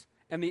leeks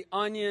and the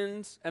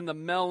onions and the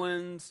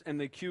melons and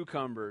the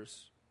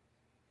cucumbers.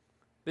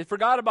 They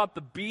forgot about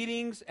the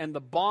beatings and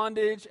the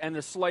bondage and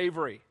the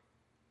slavery.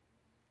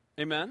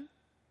 Amen?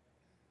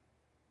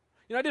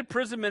 You know, I did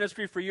prison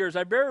ministry for years.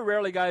 I very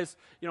rarely, guys,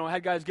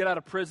 had guys get out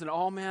of prison.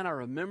 Oh, man, I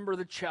remember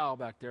the chow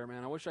back there,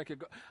 man. I wish I could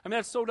go. I mean,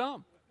 that's so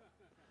dumb.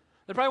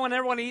 They probably want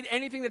everyone to eat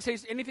anything that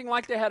tastes anything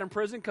like they had in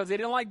prison because they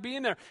didn't like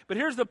being there. But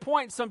here's the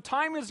point. Some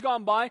time has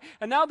gone by,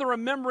 and now they're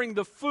remembering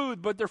the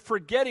food, but they're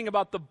forgetting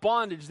about the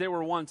bondage they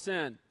were once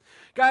in.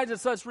 Guys,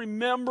 it's us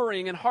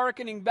remembering and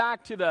hearkening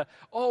back to that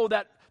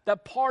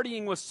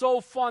partying was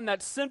so fun,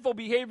 that sinful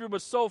behavior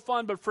was so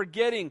fun, but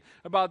forgetting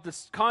about the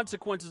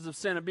consequences of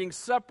sin and being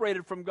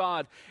separated from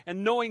God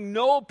and knowing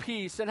no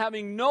peace and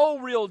having no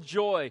real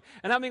joy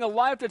and having a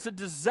life that's a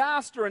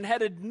disaster and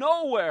headed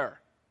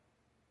nowhere.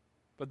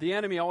 But the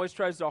enemy always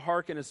tries to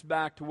hearken us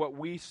back to what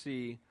we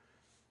see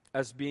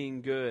as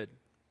being good.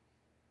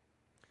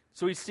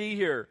 So we see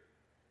here,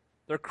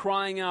 they're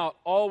crying out,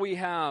 all we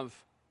have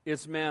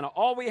is manna.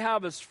 All we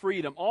have is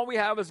freedom. All we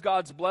have is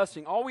God's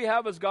blessing. All we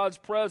have is God's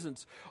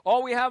presence.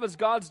 All we have is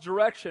God's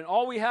direction.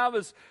 All we have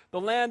is the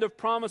land of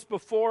promise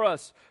before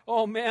us.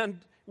 Oh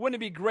man, wouldn't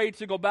it be great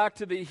to go back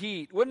to the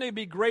heat? Wouldn't it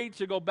be great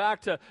to go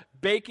back to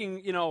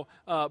baking,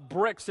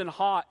 bricks in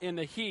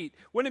the heat?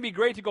 Wouldn't it be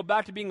great to go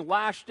back to being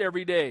lashed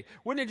every day?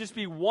 Wouldn't it just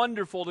be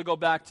wonderful to go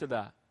back to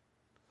that?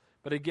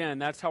 But again,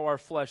 that's how our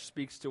flesh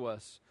speaks to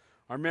us.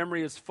 Our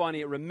memory is funny.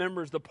 It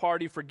remembers the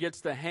party,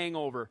 forgets the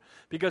hangover.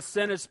 Because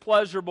sin is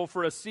pleasurable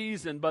for a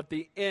season, but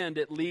the end,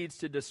 it leads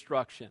to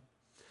destruction.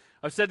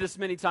 I've said this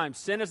many times.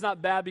 Sin is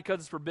not bad because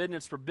it's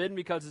forbidden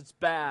because it's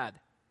bad.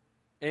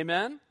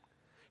 Amen?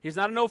 He's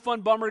not a no-fun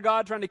bummer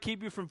God trying to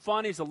keep you from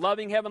fun. He's a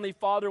loving Heavenly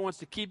Father who wants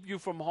to keep you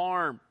from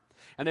harm.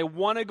 And they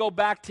want to go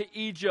back to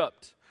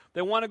Egypt.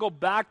 They want to go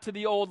back to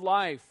the old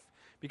life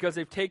because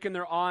they've taken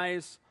their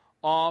eyes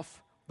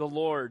off the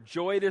Lord.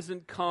 Joy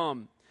doesn't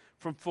come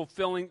from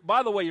fulfilling.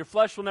 By the way, your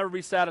flesh will never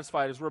be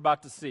satisfied, as we're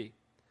about to see.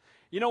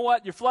 You know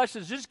what? Your flesh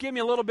says, just give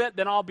me a little bit,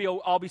 then I'll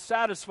be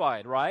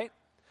satisfied, right?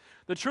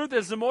 The truth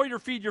is, the more you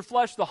feed your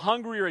flesh, the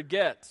hungrier it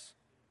gets.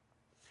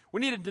 We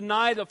need to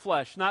deny the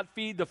flesh, not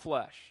feed the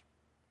flesh.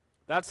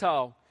 That's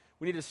how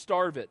we need to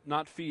starve it,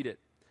 not feed it.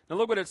 Now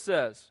look what it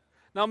says.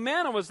 Now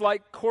manna was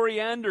like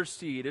coriander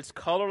seed, its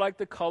color like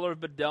the color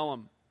of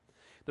bdellium.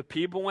 The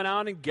people went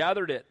out and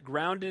gathered it,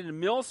 ground it in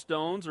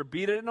millstones, or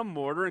beat it in a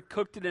mortar, and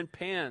cooked it in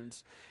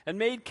pans, and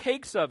made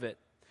cakes of it.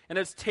 And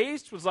its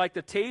taste was like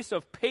the taste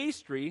of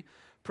pastry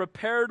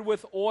prepared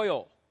with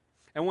oil.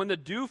 And when the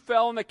dew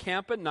fell in the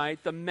camp at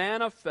night, the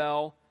manna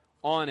fell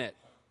on it.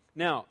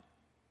 Now,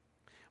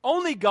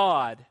 only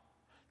God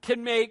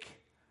can make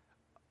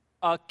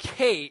a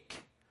cake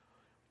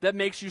that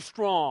makes you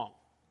strong.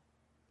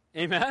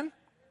 Amen?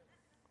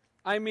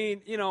 I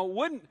mean,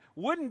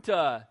 wouldn't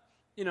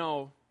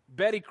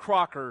Betty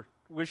Crocker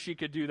wish she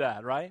could do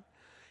that, right?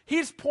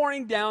 He's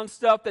pouring down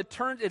stuff that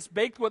it's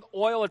baked with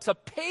oil. It's a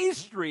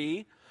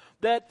pastry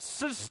that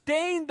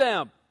sustained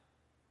them.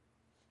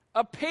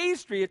 A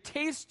pastry, it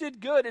tasted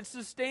good. It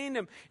sustained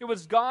them. It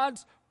was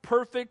God's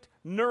perfect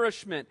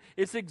nourishment.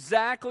 It's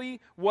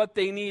exactly what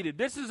they needed.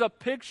 This is a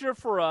picture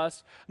for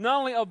us, not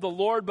only of the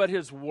Lord, but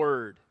His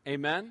Word.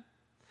 Amen?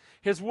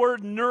 His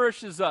Word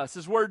nourishes us.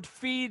 His Word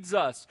feeds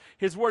us.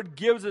 His Word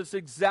gives us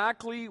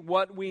exactly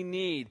what we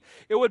need.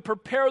 It would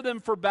prepare them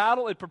for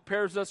battle. It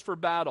prepares us for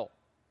battle.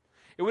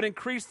 It would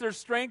increase their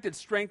strength. It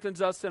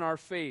strengthens us in our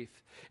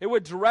faith. It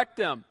would direct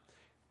them,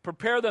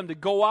 prepare them to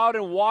go out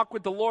and walk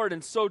with the Lord,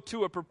 and so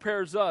too it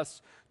prepares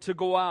us to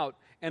go out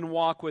and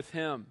walk with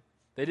Him.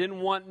 They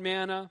didn't want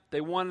manna.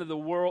 They wanted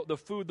the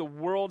food the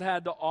world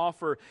had to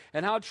offer.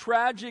 And how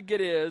tragic it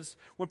is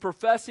when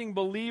professing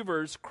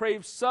believers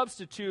crave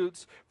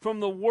substitutes from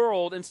the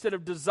world instead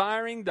of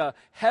desiring the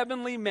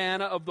heavenly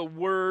manna of the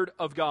Word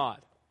of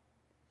God.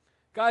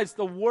 Guys,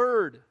 the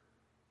Word.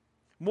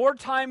 More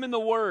time in the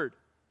Word.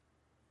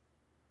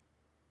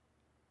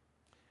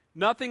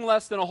 Nothing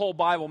less than a whole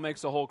Bible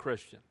makes a whole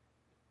Christian.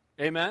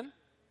 Amen?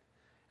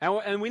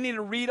 And we need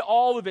to read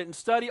all of it and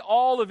study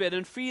all of it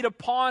and feed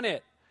upon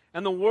it.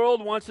 And the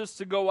world wants us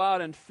to go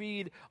out and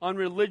feed on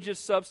religious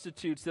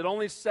substitutes that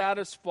only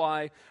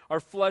satisfy our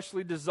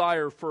fleshly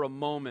desire for a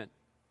moment.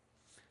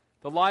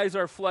 The lies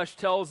our flesh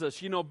tells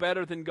us, you know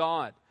better than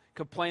God.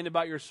 Complain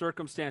about your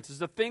circumstances.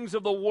 The things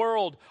of the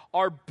world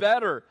are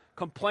better,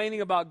 complaining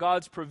about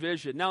God's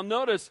provision. Now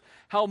notice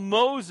how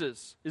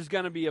Moses is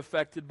going to be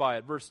affected by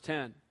it. Verse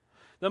 10.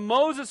 Then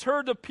Moses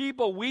heard the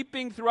people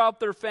weeping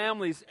throughout their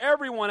families,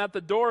 everyone at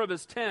the door of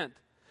his tent.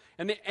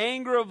 And the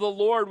anger of the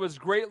Lord was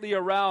greatly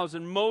aroused,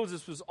 and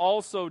Moses was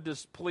also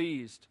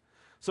displeased.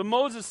 So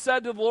Moses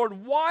said to the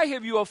Lord, why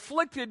have you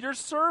afflicted your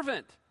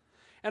servant?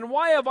 And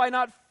why have I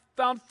not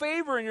found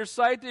favor in your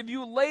sight if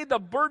you laid the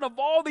burden of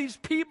all these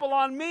people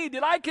on me?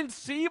 Did I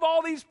conceive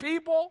all these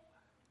people?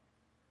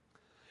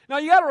 Now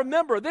you got to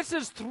remember, this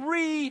is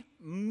 3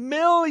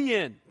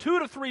 million, 2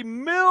 to 3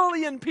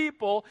 million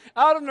people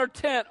out in their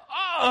tent.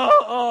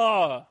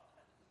 How'd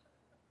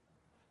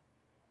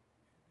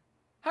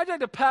you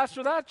like to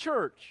pastor that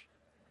church?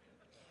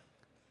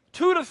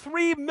 2 to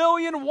 3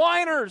 million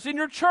whiners in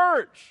your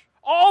church.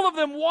 All of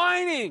them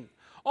whining.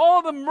 All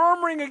of them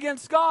murmuring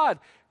against God.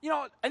 You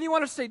know, and you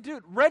want to say,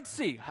 dude, Red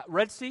Sea,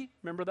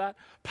 remember that?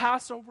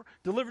 Passover,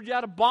 delivered you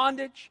out of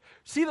bondage.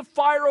 See the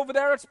fire over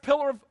there? It's a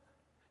pillar of...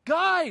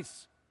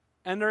 Guys!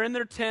 And they're in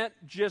their tent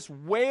just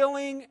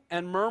wailing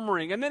and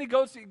murmuring. And then he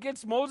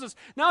gets Moses.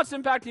 Now it's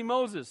impacting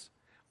Moses.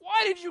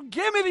 Why did you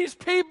give me these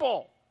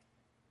people?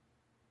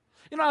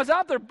 You know, I was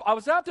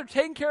out there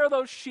taking care of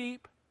those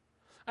sheep.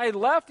 I had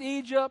left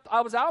Egypt.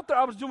 I was out there.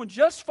 I was doing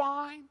just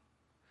fine.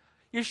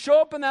 You show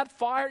up in that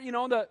fire, you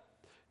know, the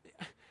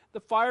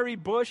fiery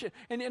bush,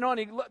 and you know,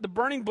 the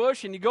burning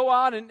bush, and you go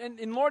out,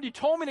 and Lord, you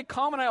told me to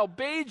come, and I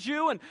obeyed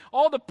you, and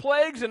all the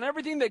plagues and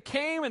everything that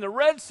came, and the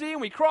Red Sea,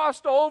 and we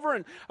crossed over,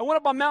 and I went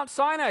up on Mount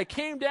Sinai. I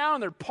came down,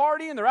 and they're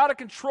partying, they're out of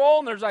control,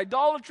 and there's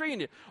idolatry,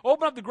 and you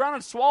opened up the ground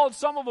and swallowed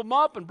some of them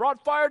up and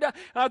brought fire down,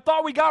 and I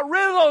thought we got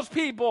rid of those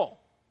people.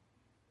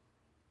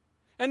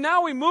 And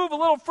now we move a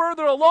little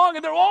further along,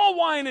 and they're all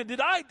whining.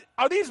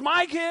 Are these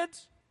my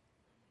kids?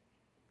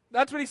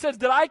 That's what he says.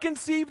 Did I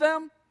conceive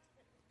them?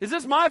 Is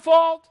this my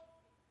fault?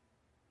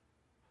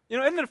 You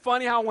know, isn't it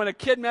funny how when a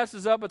kid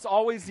messes up, it's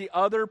always the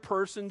other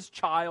person's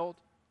child?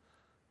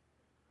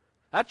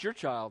 That's your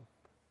child.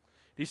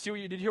 Did you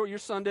hear what your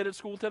son did at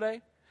school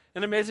today?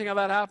 Isn't it amazing how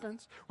that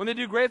happens? When they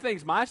do great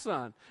things, my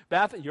son,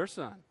 your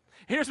son.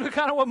 Here's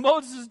what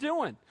Moses is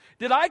doing.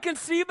 Did I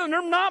conceive them?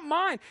 They're not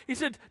mine. He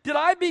said, did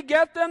I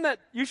beget them that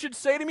you should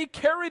say to me,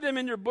 carry them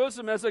in your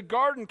bosom as a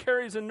garden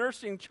carries a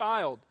nursing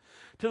child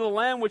to the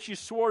land which you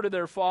swore to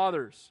their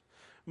fathers?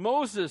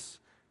 Moses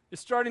is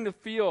starting to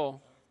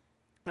feel,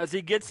 as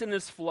he gets in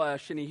his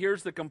flesh and he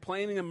hears the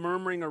complaining and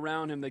murmuring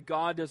around him, that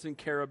God doesn't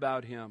care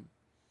about him.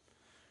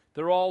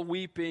 They're all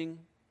weeping.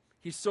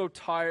 He's so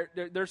tired.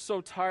 They're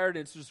so tired,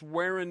 it's just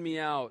wearing me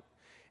out.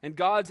 And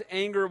God's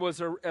anger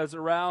was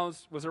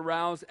aroused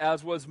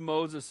as was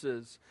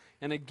Moses's.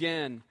 And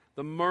again,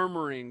 the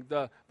murmuring,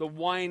 the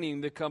whining,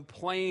 the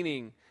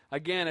complaining.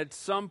 Again, at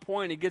some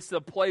point, it gets to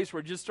the place where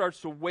it just starts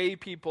to weigh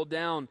people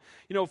down.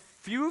 You know,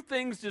 few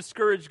things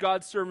discourage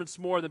God's servants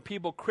more than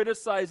people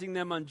criticizing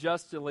them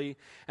unjustly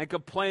and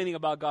complaining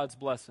about God's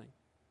blessing.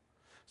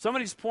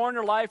 Somebody's pouring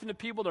their life into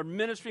people, they're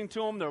ministering to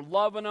them, they're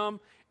loving them,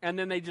 and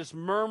then they just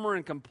murmur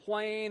and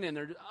complain, and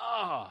they're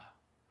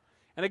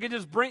And it can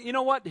just bring, you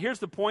know what? Here's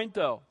the point,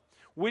 though.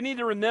 We need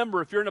to remember,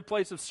 if you're in a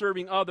place of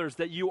serving others,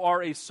 that you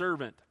are a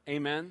servant.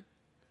 Amen?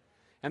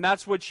 And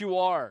that's what you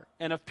are.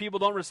 And if people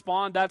don't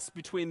respond, that's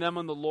between them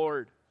and the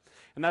Lord.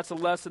 And that's a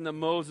lesson that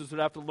Moses would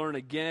have to learn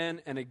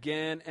again and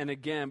again and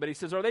again. But he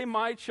says, are they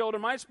my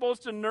children? Am I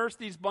supposed to nurse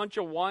these bunch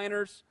of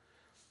whiners?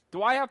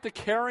 Do I have to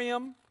carry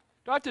them?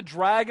 Do I have to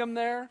drag them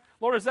there?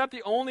 Lord, is that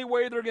the only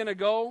way they're going to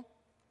go?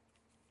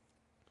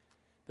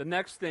 The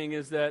next thing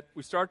is that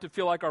we start to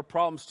feel like our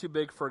problem's too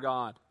big for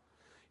God.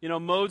 You know,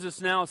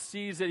 Moses now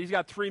sees that he's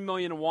got 3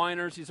 million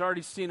whiners. He's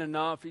already seen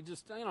enough. He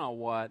just, you know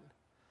what?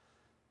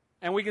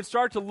 And we can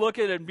start to look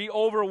at it and be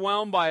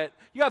overwhelmed by it.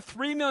 You got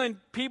 3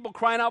 million people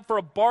crying out for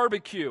a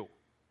barbecue.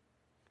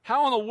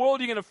 How in the world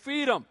are you going to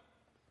feed them?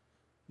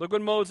 Look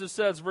what Moses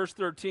says, verse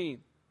 13.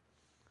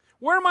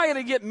 Where am I going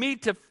to get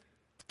meat to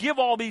give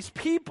all these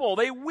people?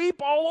 They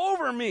weep all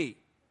over me,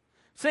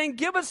 saying,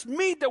 give us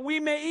meat that we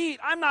may eat.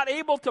 I'm not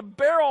able to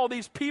bear all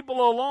these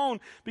people alone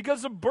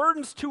because the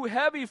burden's too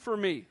heavy for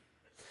me.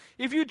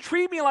 If you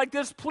treat me like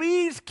this,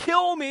 please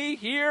kill me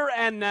here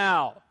and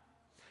now.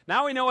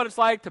 Now we know what it's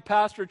like to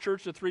pastor a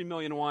church of 3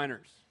 million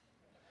whiners.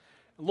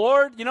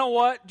 Lord, you know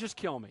what? Just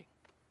kill me.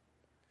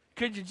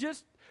 Could you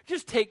just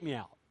take me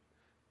out?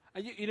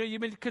 You know,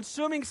 you've been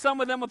consuming some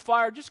of them with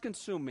fire. Just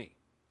consume me.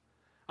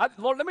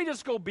 Lord, let me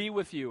just go be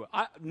with you.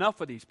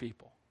 Enough of these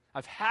people.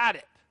 I've had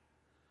it.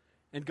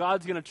 And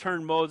God's going to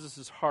turn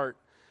Moses' heart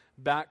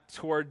back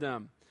toward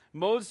them.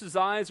 Moses'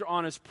 eyes are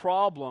on his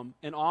problem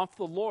and off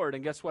the Lord,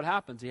 and guess what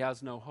happens? He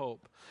has no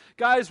hope.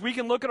 Guys, we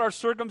can look at our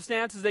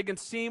circumstances. They can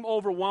seem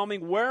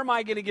overwhelming. Where am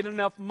I going to get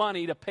enough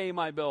money to pay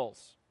my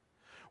bills?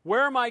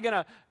 How am I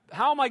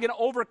going to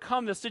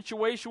overcome the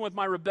situation with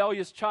my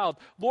rebellious child?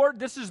 Lord,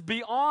 this is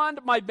beyond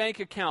my bank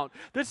account.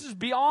 This is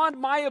beyond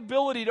my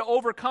ability to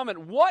overcome it.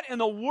 What in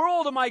the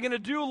world am I going to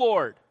do,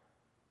 Lord?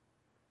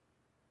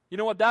 You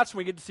know what? That's when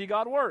we get to see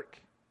God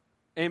work.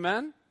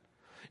 Amen?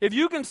 If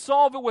you can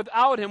solve it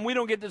without him, we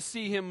don't get to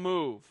see him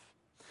move.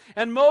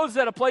 And Moses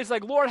at a place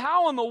like, Lord,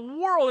 how in the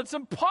world? It's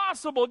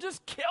impossible.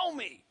 Just kill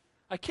me.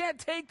 I can't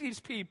take these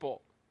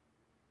people.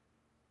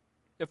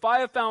 If I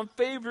have found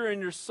favor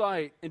in your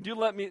sight, and do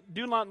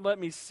not let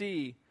me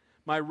see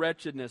my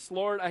wretchedness.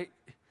 Lord,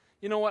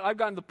 you know what? I've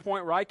gotten to the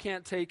point where I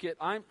can't take it.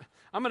 I'm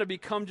going to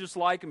become just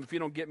like him if you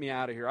don't get me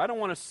out of here. I don't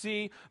want to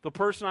see the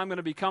person I'm going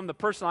to become, the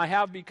person I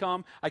have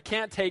become. I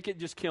can't take it.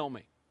 Just kill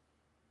me.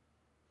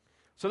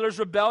 So there's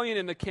rebellion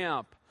in the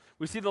camp.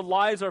 We see the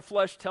lies our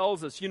flesh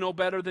tells us. You know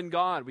better than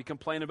God. We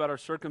complain about our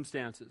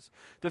circumstances.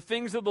 The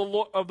things of the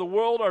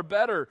world are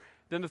better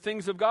than the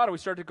things of God. We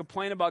start to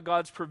complain about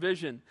God's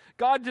provision.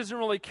 God doesn't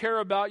really care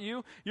about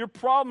you. Your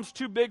problem's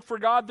too big for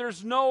God.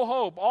 There's no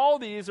hope. All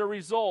these are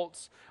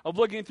results of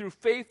looking through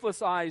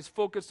faithless eyes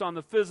focused on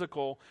the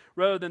physical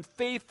rather than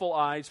faithful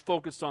eyes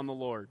focused on the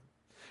Lord.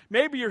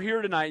 Maybe you're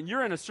here tonight and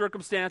you're in a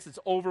circumstance that's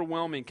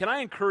overwhelming. Can I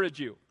encourage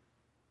you?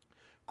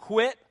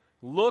 Quit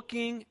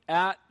looking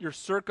at your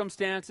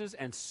circumstances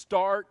and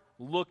start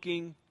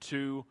looking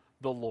to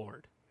the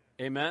Lord.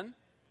 Amen?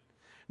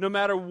 No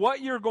matter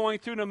what you're going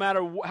through, no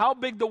matter how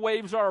big the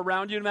waves are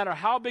around you, no matter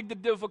how big the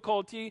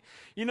difficulty,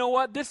 you know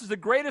what? This is the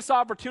greatest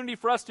opportunity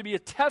for us to be a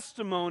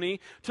testimony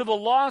to the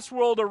lost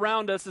world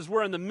around us as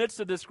we're in the midst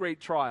of this great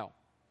trial.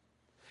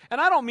 And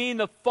I don't mean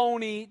the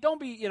phony, don't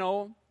be,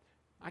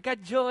 I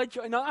got joy.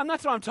 No,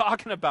 that's what I'm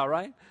talking about,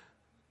 right?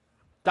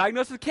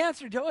 Diagnosed with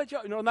cancer, joy.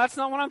 No, that's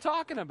not what I'm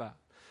talking about.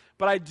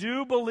 But I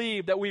do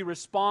believe that we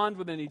respond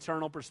with an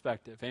eternal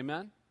perspective.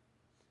 Amen?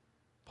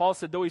 Paul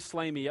said, though he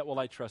slay me, yet will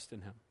I trust in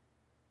him.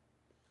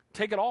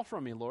 Take it all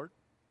from me, Lord.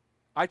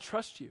 I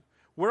trust you.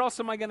 Where else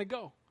am I going to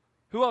go?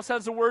 Who else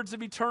has the words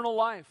of eternal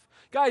life?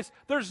 Guys,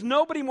 there's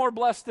nobody more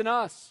blessed than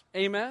us.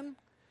 Amen?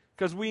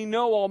 Because we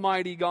know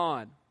Almighty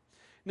God.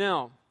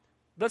 Now,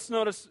 let's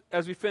notice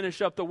as we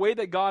finish up the way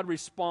that God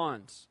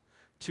responds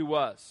to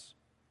us.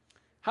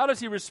 How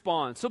does he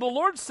respond? So the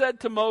Lord said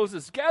to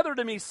Moses, gather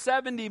to me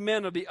 70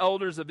 men of the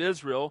elders of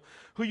Israel,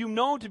 who you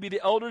know to be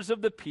the elders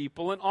of the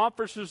people and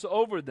officers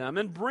over them,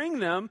 and bring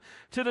them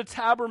to the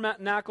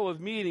tabernacle of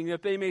meeting,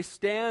 that they may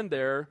stand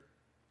there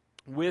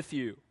with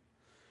you.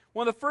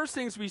 One of the first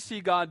things we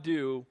see God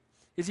do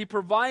is he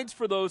provides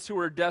for those who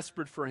are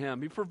desperate for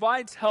him. He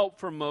provides help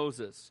for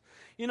Moses.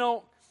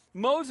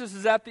 Moses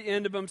is at the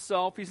end of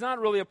himself. He's not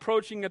really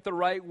approaching it the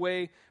right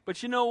way.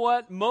 But you know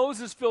what?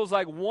 Moses feels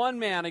like one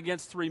man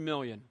against 3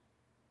 million.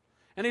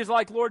 And he's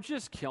like, Lord,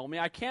 just kill me.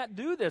 I can't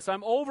do this.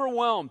 I'm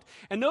overwhelmed.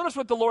 And notice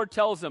what the Lord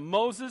tells him.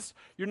 Moses,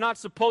 you're not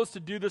supposed to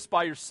do this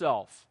by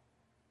yourself.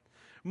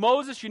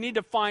 Moses, you need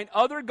to find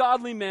other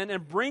godly men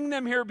and bring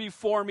them here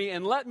before me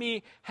and let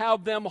me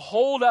have them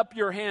hold up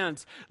your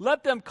hands.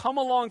 Let them come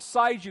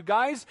alongside you.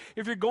 Guys,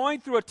 if you're going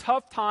through a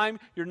tough time,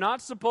 you're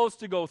not supposed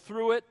to go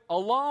through it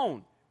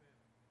alone.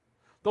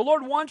 The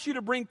Lord wants you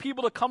to bring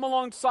people to come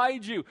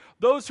alongside you,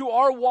 those who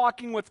are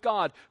walking with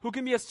God, who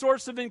can be a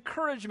source of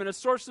encouragement, a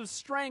source of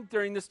strength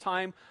during this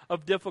time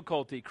of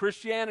difficulty.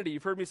 Christianity,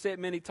 you've heard me say it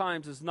many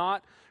times, is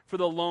not for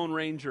the Lone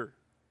Ranger.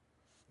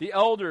 The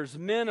elders,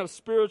 men of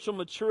spiritual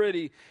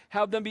maturity,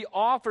 have them be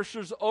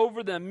officers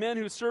over them, men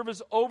who serve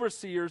as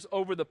overseers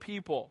over the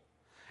people.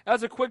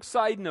 As a quick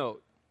side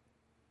note,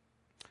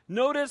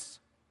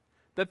 notice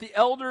that the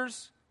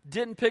elders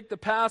didn't pick the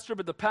pastor,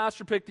 but the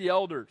pastor picked the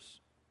elders.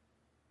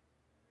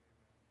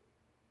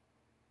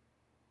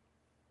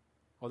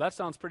 Well, that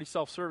sounds pretty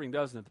self-serving,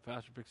 doesn't it? The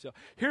pastor picks up.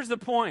 Here's the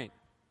point.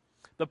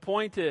 The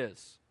point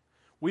is,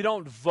 we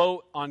don't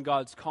vote on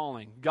God's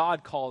calling.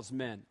 God calls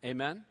men.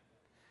 Amen?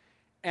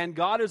 And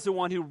God is the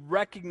one who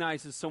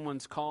recognizes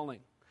someone's calling.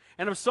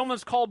 And if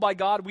someone's called by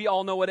God, we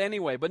all know it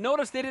anyway. But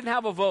notice they didn't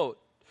have a vote.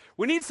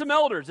 We need some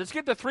elders. Let's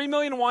get the 3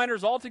 million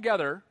whiners all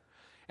together,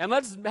 and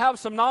let's have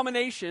some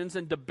nominations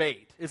and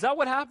debate. Is that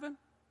what happened?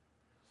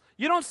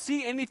 You don't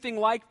see anything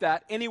like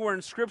that anywhere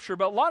in Scripture,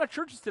 but a lot of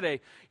churches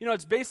today,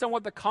 it's based on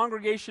what the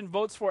congregation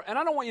votes for. And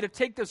I don't want you to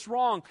take this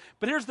wrong,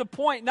 but here's the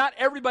point. Not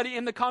everybody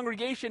in the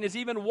congregation is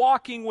even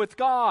walking with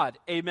God.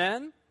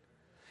 Amen?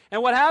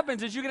 And what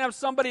happens is you can have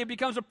somebody, it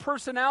becomes a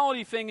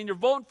personality thing, and you're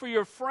voting for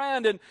your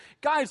friend. And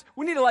guys,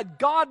 we need to let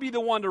God be the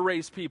one to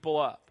raise people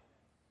up.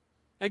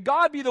 And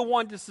God be the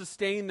one to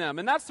sustain them.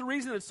 And that's the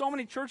reason that so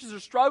many churches are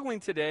struggling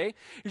today,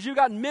 is you've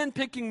got men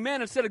picking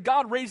men instead of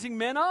God raising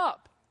men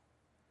up.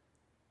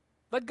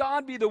 Let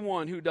God be the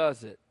one who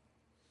does it.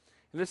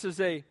 And this is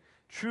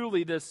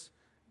truly this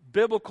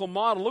biblical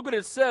model. Look what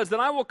it says. Then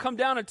I will come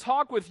down and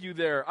talk with you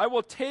there. I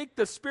will take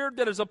the Spirit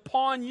that is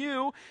upon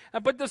you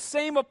and put the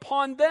same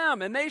upon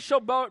them, and they shall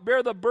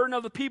bear the burden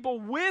of the people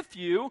with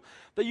you,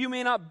 that you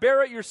may not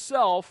bear it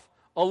yourself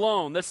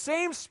alone. The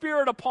same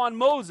Spirit upon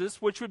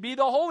Moses, which would be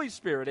the Holy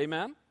Spirit.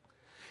 Amen?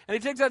 And he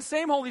takes that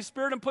same Holy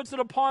Spirit and puts it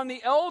upon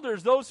the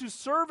elders, those who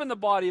serve in the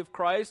body of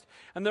Christ,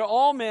 and they're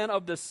all men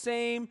of the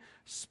same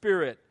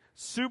Spirit,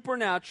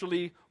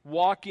 supernaturally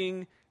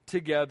walking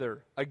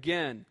together.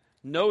 Again,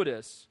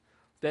 notice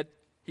that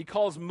he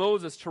calls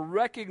Moses to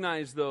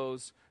recognize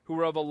those who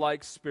are of a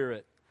like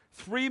spirit.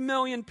 3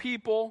 million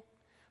people,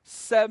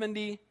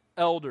 70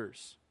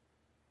 elders.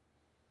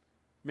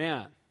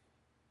 Man,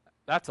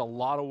 that's a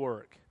lot of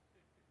work.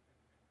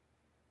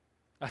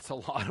 That's a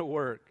lot of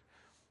work.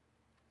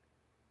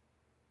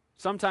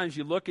 Sometimes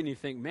you look and you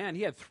think, man,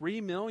 he had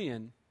 3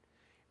 million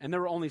and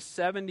there were only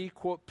 70,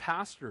 quote,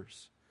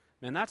 pastors.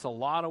 Man, that's a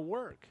lot of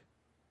work.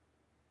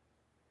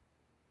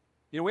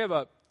 You know, we have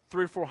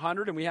 300 or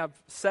 400 and we have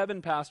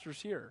 7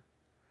 pastors here.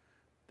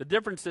 The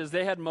difference is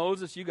they had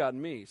Moses, you got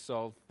me,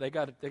 so they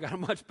got a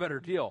much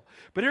better deal.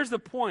 But here's the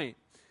point.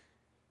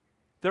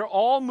 They're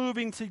all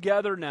moving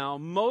together now.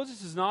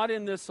 Moses is not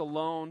in this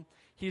alone.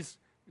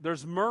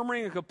 There's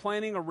murmuring and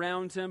complaining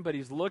around him, but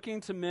he's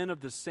looking to men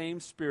of the same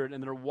spirit,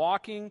 and they're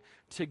walking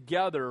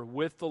together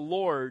with the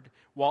Lord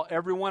while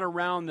everyone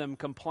around them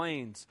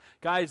complains.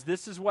 Guys,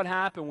 this is what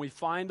happened. We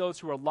find those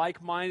who are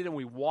like-minded and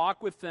we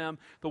walk with them.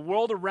 The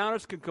world around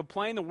us can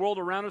complain. The world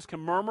around us can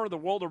murmur. The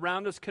world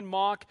around us can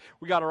mock.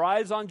 We got our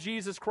eyes on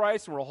Jesus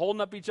Christ, and we're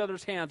holding up each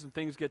other's hands when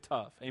things get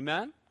tough.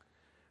 Amen?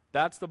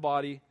 That's the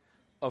body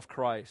of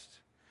Christ.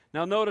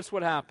 Now notice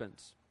what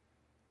happens.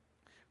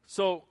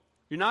 So,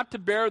 you're not to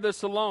bear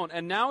this alone.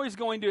 And now he's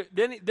going to,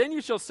 then you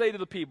shall say to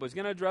the people, he's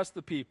going to address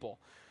the people.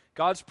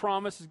 God's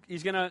promise,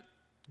 he's going to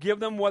give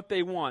them what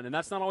they want. And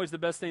that's not always the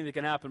best thing that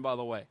can happen, by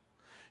the way.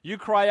 You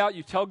cry out,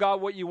 you tell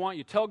God what you want,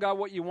 you tell God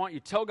what you want, you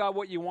tell God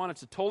what you want.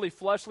 It's a totally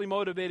fleshly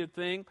motivated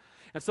thing.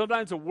 And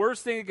sometimes the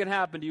worst thing that can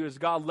happen to you is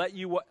God let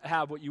you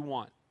have what you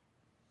want.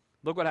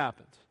 Look what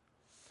happens.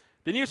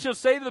 Then you shall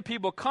say to the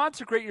people,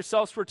 consecrate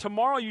yourselves, for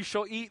tomorrow you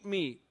shall eat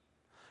meat.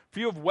 For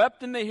you have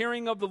wept in the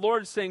hearing of the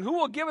Lord, saying, who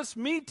will give us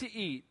meat to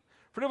eat?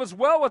 For it was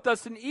well with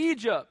us in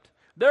Egypt.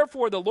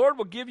 Therefore the Lord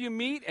will give you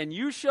meat, and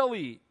you shall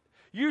eat.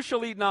 You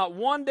shall eat not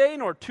 1 day,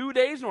 nor 2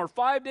 days, nor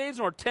 5 days,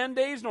 nor 10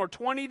 days, nor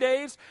 20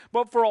 days,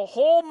 but for a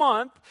whole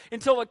month,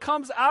 until it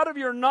comes out of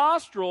your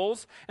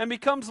nostrils and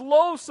becomes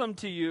loathsome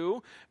to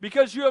you,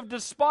 because you have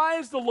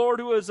despised the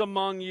Lord who is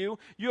among you.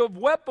 You have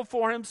wept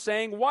before him,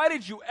 saying, why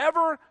did we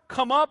ever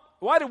come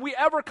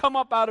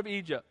up out of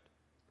Egypt?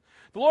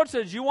 The Lord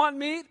says, you want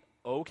meat?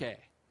 Okay.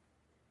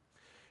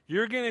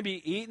 You're going to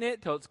be eating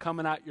it till it's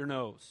coming out your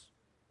nose.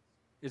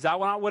 Is that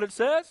not what it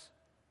says?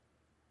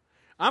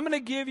 I'm going to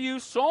give you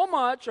so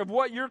much of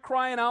what you're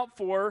crying out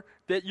for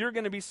that you're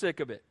going to be sick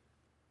of it.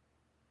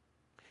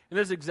 And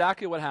this is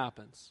exactly what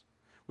happens.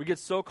 We get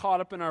so caught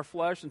up in our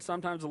flesh, and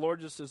sometimes the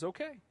Lord just says,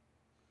 okay.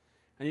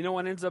 And you know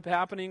what ends up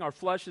happening? Our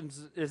flesh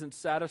isn't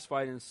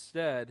satisfied.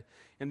 Instead,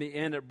 in the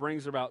end, it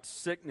brings about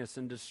sickness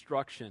and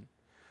destruction.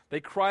 They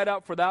cried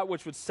out for that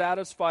which would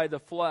satisfy the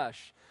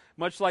flesh.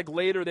 Much like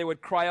later they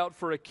would cry out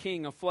for a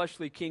king, a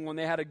fleshly king, when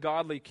they had a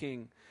godly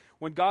king.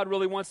 When God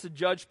really wants to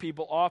judge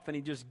people, often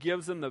he just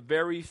gives them the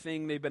very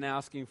thing they've been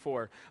asking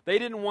for. They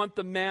didn't want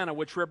the manna,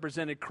 which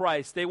represented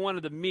Christ. They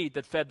wanted the meat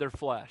that fed their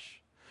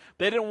flesh.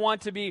 They didn't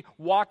want to be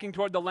walking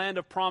toward the land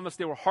of promise.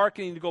 They were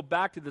hearkening to go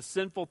back to the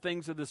sinful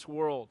things of this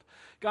world.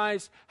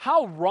 Guys,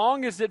 how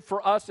wrong is it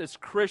for us as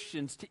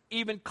Christians to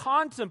even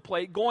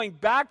contemplate going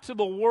back to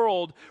the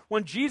world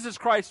when Jesus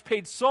Christ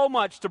paid so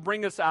much to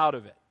bring us out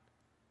of it?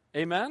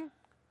 Amen?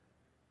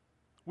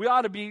 We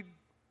ought to be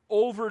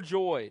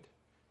overjoyed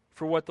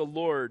for what the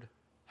Lord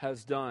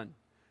has done.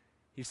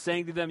 He's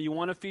saying to them, you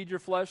want to feed your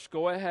flesh?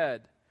 Go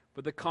ahead.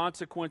 But the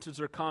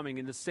consequences are coming.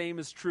 And the same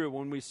is true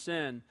when we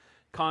sin.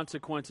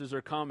 Consequences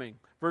are coming.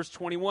 Verse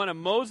 21, and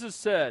Moses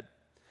said,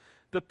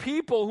 the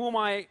people who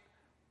I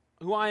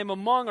am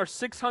among are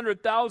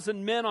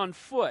 600,000 men on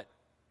foot.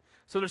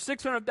 So there's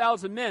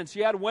 600,000 men. So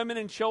you add women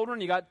and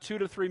children, you got 2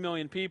 to 3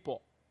 million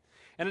people.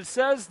 And it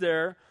says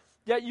there,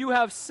 yet you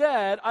have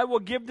said, I will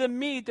give them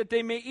meat that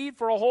they may eat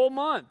for a whole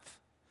month.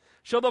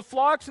 Shall the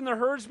flocks and the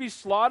herds be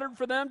slaughtered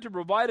for them to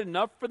provide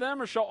enough for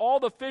them? Or shall all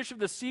the fish of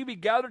the sea be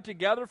gathered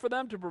together for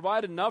them to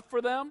provide enough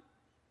for them?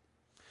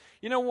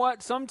 You know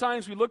what?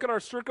 Sometimes we look at our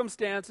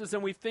circumstances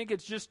and we think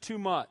it's just too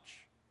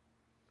much.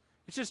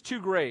 It's just too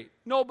great.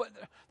 No, but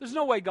there's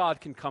no way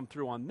God can come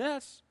through on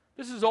this.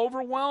 This is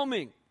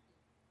overwhelming.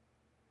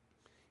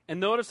 And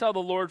notice how the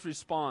Lord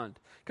responds.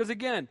 Because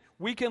again,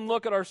 we can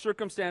look at our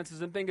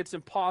circumstances and think it's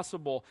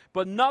impossible,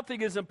 but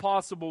nothing is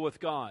impossible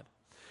with God.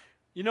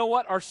 You know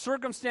what? Our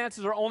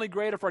circumstances are only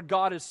great if our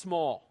God is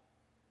small.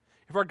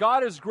 If our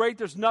God is great,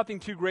 there's nothing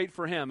too great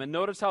for him. And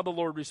notice how the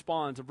Lord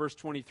responds in verse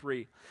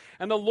 23.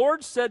 And the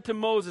Lord said to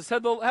Moses,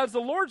 has the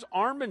Lord's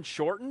arm been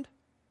shortened?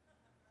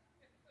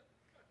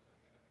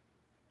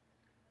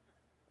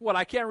 What,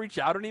 I can't reach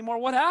out anymore?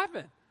 What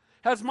happened?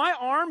 Has my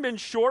arm been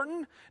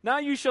shortened? Now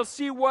you shall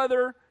see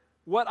whether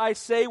what I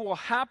say will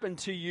happen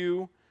to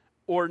you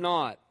or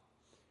not.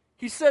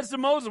 He says to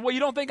Moses, well, you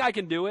don't think I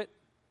can do it?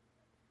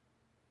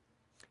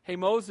 Hey,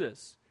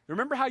 Moses,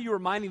 remember how you were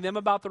reminding them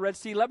about the Red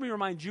Sea? Let me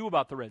remind you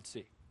about the Red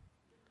Sea.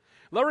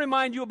 Let me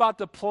remind you about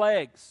the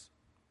plagues.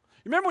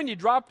 You remember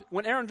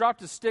when Aaron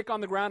dropped his stick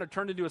on the ground and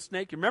turned into a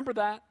snake? You remember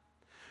that?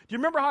 Do you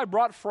remember how I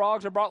brought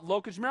frogs? I brought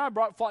locusts. Do you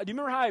remember do you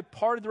remember how I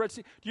parted the Red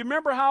Sea? Do you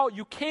remember how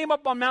you came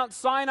up on Mount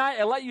Sinai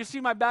and let you see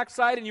my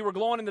backside and you were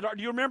glowing in the dark?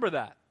 Do you remember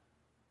that?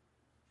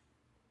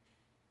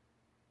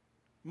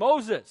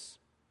 Moses,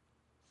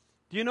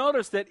 do you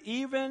notice that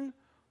even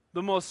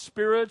the most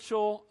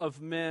spiritual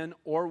of men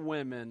or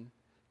women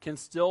can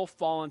still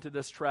fall into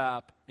this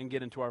trap and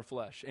get into our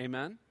flesh?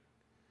 Amen?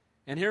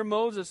 And here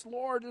Moses,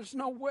 Lord, there's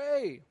no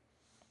way.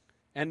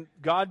 And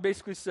God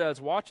basically says,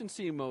 watch and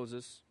see,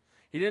 Moses.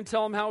 He didn't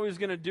tell him how he was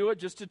going to do it,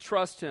 just to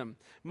trust him.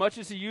 Much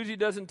as he usually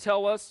doesn't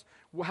tell us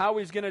how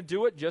he's going to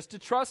do it, just to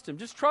trust him.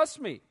 Just trust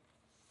me.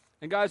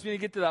 And guys, we need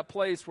to get to that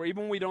place where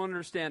even when we don't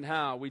understand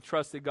how, we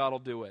trust that God will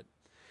do it.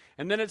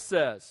 And then it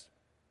says,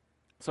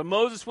 so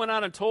Moses went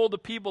out and told the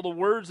people the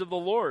words of the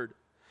Lord.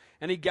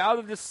 And he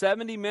gathered the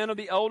 70 men of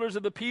the elders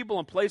of the people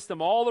and placed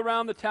them all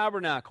around the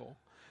tabernacle.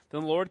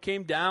 Then the Lord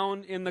came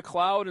down in the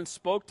cloud and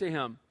spoke to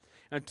him,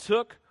 and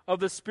took of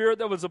the Spirit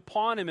that was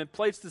upon him, and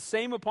placed the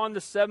same upon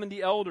the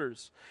 70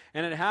 elders.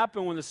 And it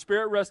happened when the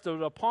Spirit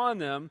rested upon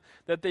them,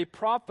 that they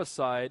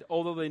prophesied,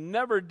 although they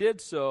never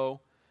did so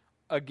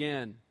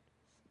again.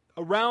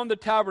 Around the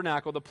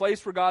tabernacle, the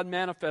place where God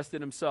manifested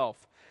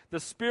himself, the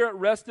Spirit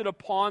rested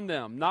upon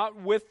them,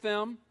 not with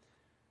them,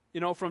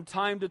 from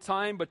time to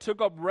time, but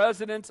took up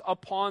residence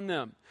upon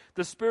them.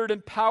 The Spirit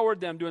empowered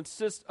them to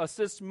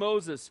assist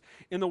Moses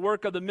in the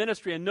work of the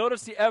ministry. And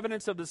notice the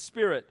evidence of the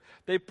Spirit.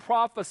 They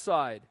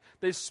prophesied.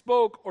 They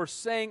spoke or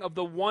sang of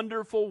the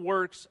wonderful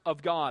works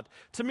of God.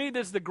 To me,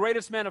 this is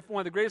one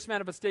of the greatest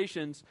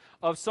manifestations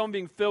of someone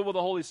being filled with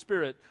the Holy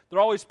Spirit. They're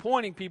always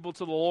pointing people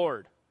to the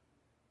Lord.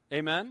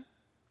 Amen?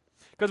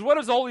 Because what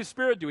does the Holy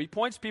Spirit do? He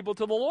points people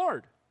to the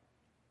Lord.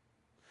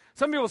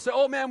 Some people say,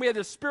 oh man, we had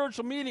this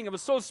spiritual meeting. It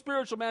was so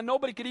spiritual, man,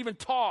 nobody could even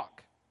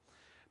talk.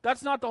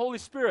 That's not the Holy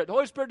Spirit. The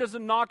Holy Spirit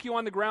doesn't knock you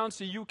on the ground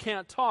so you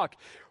can't talk.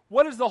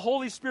 What does the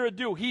Holy Spirit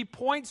do? He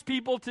points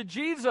people to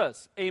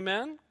Jesus.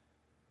 Amen?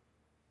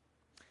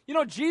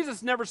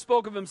 Jesus never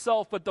spoke of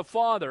himself but the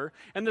Father,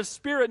 and the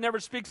Spirit never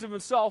speaks of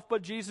himself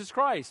but Jesus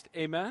Christ.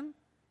 Amen?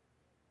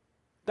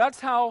 That's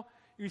how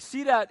you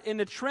see that in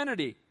the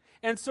Trinity.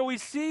 And so we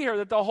see here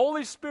that the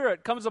Holy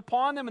Spirit comes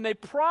upon them and they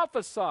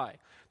prophesy.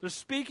 They're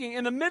speaking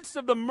in the midst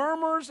of the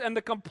murmurs and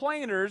the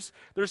complainers,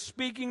 they're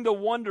speaking the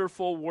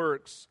wonderful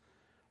works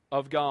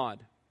of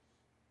God.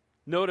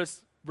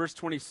 Notice verse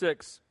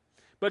 26.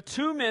 But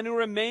 2 men who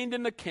remained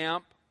in the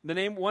camp,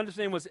 one's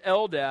name was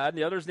Eldad, and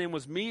the other's name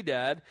was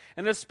Medad,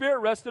 and the Spirit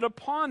rested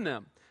upon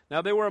them.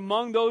 Now they were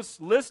among those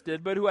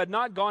listed, but who had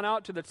not gone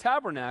out to the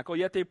tabernacle,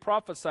 yet they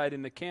prophesied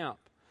in the camp.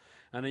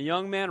 And a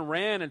young man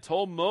ran and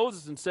told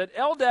Moses and said,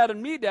 Eldad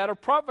and Medad are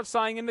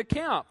prophesying in the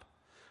camp.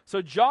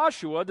 So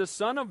Joshua, the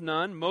son of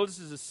Nun,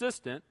 Moses'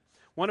 assistant,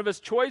 one of his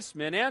choice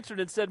men, answered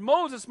and said,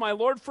 Moses, my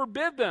Lord,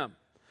 forbid them.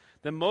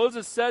 Then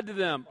Moses said to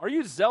them, are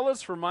you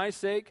zealous for my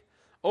sake?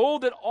 Oh,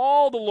 that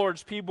all the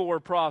Lord's people were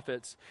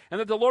prophets,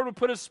 and that the Lord would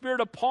put his Spirit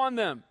upon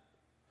them.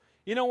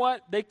 You know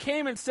what? They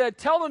came and said,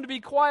 tell them to be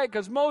quiet,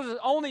 because Moses,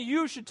 only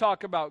you should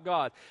talk about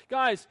God.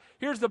 Guys,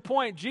 here's the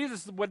point.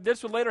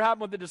 This would later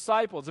happen with the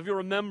disciples, if you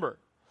remember.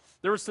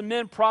 There were some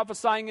men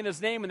prophesying in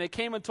his name, and they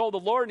came and told the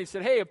Lord, and he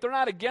said, hey, if they're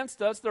not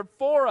against us, they're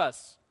for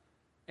us.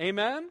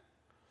 Amen?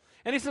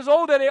 And he says,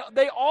 oh, that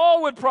they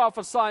all would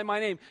prophesy in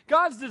my name.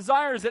 God's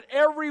desire is that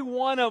every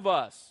one of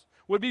us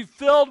would be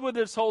filled with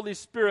his Holy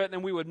Spirit,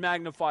 and we would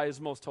magnify his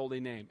most holy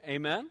name.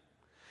 Amen?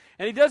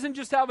 And he doesn't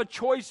just have a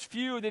choice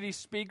few that he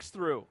speaks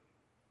through.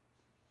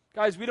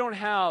 Guys,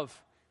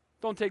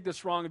 don't take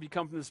this wrong if you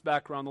come from this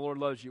background, the Lord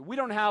loves you. We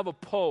don't have a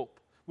pope.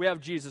 We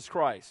have Jesus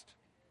Christ.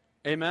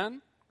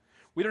 Amen?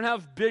 We don't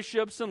have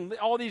bishops and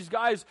all these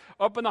guys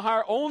up in the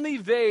higher. Only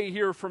they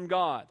hear from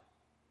God.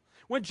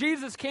 When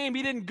Jesus came,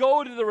 he didn't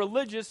go to the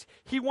religious.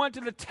 He went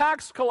to the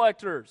tax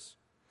collectors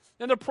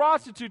and the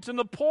prostitutes and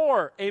the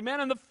poor. Amen?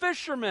 And the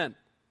fishermen.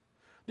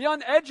 The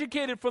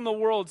uneducated from the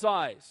world's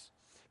eyes.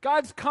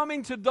 God's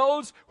coming to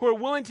those who are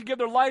willing to give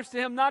their lives to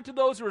him, not to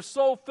those who are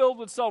so filled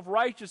with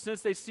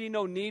self-righteousness they see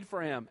no need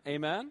for him.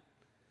 Amen?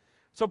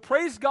 So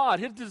praise God.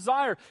 His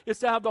desire is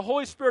to have the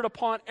Holy Spirit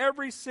upon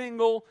every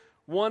single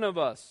one of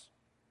us.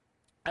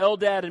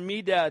 Eldad and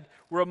Medad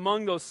were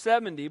among those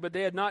 70, but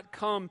they had not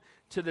come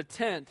to the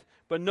tent.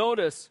 But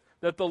notice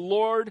that the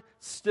Lord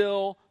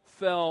still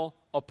fell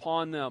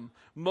upon them.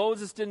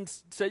 Moses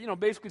didn't say,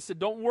 basically said,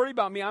 don't worry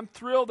about me. I'm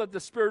thrilled that the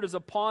Spirit is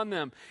upon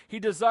them.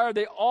 He desired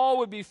they all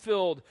would be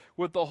filled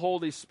with the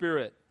Holy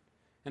Spirit.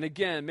 And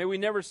again, may we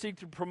never seek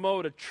to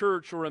promote a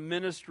church or a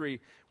ministry.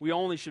 We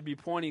only should be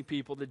pointing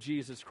people to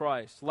Jesus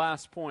Christ.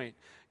 Last point,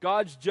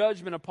 God's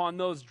judgment upon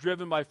those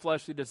driven by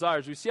fleshly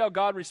desires. We see how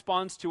God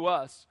responds to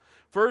us.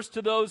 First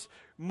to those,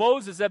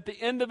 Moses at the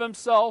end of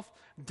himself,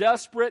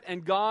 desperate,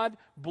 and God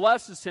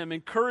blesses him,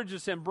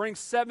 encourages him, brings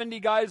 70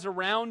 guys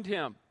around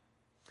him,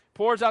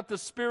 pours out the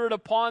Spirit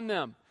upon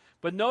them.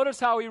 But notice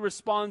how he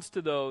responds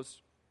to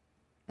those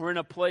who are in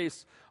a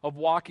place of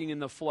walking in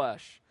the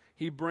flesh.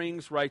 He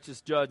brings righteous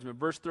judgment.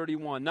 Verse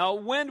 31, now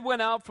a wind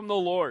went out from the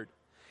Lord,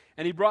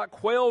 and he brought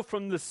quail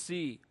from the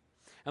sea,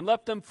 and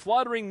left them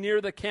fluttering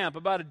near the camp,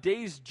 about a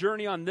day's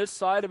journey on this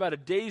side, about a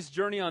day's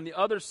journey on the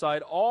other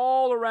side,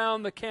 all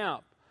around the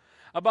camp,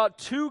 about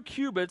 2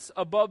 cubits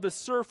above the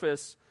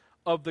surface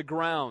of the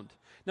ground.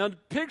 Now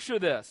picture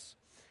this.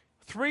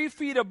 3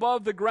 feet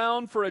above the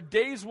ground for a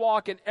day's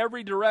walk in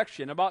every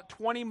direction, about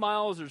 20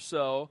 miles or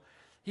so,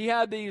 he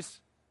had these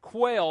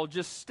quail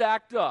just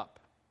stacked up.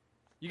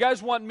 You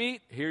guys want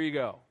meat? Here you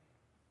go.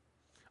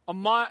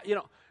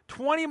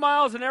 20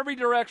 miles in every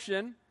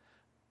direction,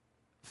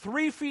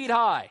 3 feet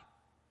high.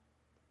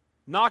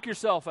 Knock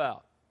yourself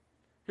out.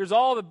 Here's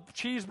all the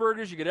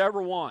cheeseburgers you could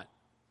ever want.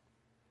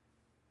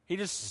 He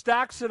just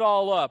stacks it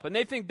all up. And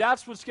they think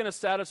that's what's going to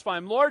satisfy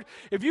him. Lord,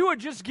 if you would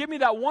just give me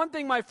that one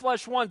thing my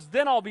flesh wants,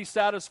 then I'll be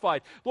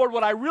satisfied. Lord,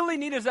 what I really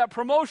need is that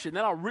promotion.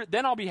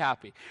 Then I'll be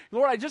happy.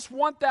 Lord, I just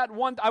want that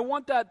one. I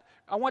want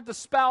the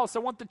spouse. I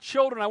want the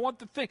children. I want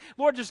the thing.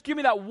 Lord, just give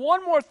me that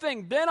one more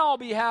thing. Then I'll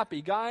be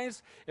happy.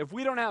 Guys, if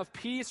we don't have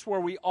peace where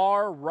we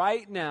are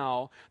right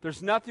now,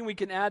 there's nothing we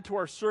can add to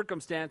our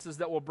circumstances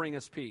that will bring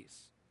us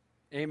peace.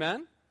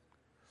 Amen?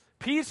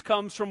 Peace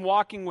comes from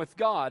walking with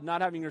God,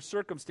 not having your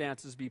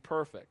circumstances be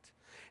perfect.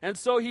 And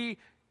so he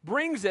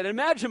brings it.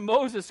 Imagine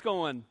Moses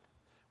going,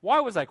 why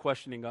was I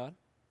questioning God?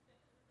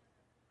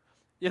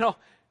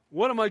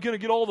 What am I going to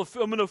get I'm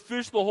going to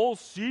fish the whole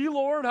sea,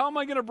 Lord? How am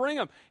I going to bring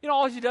them?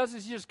 All he does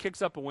is he just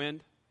kicks up a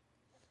wind.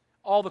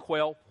 All the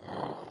quail.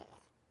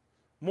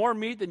 More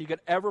meat than you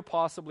could ever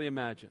possibly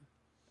imagine.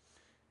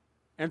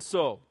 And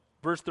so,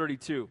 verse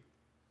 32.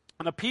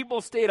 And the people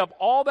stayed up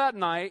all that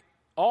night,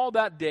 all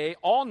that day,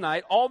 all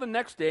night, all the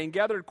next day, and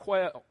gathered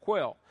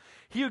quail.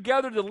 He who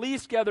gathered the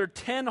least gathered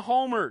 10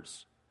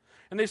 homers,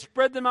 and they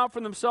spread them out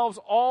for themselves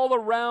all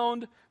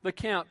around the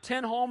camp.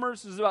 10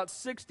 homers is about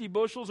 60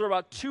 bushels, or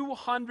about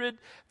 200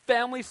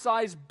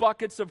 family-sized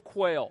buckets of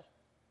quail.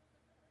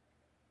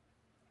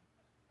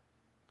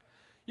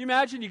 You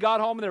imagine you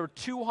got home and there were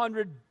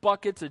 200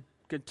 buckets of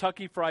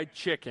Kentucky Fried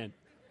Chicken.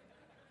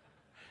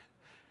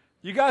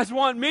 You guys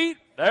want meat?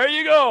 There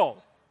you go.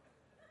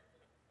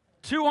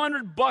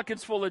 200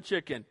 buckets full of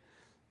chicken.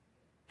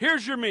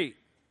 Here's your meat.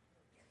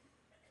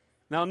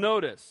 Now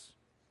notice,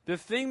 the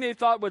thing they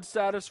thought would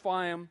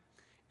satisfy them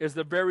is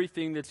the very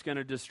thing that's going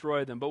to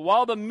destroy them. But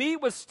while the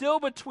meat was still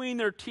between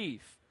their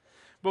teeth,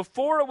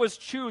 before it was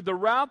chewed, the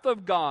wrath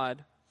of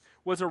God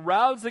was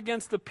aroused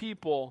against the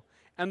people,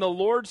 and the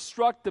Lord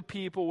struck the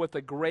people with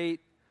a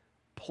great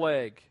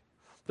plague.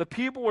 The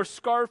people were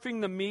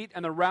scarfing the meat,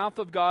 and the wrath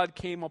of God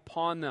came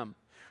upon them.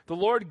 The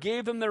Lord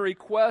gave them their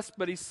request,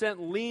 but he sent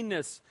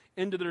leanness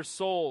into their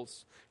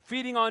souls.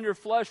 Feeding on your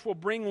flesh will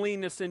bring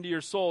leanness into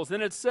your souls.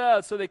 Then it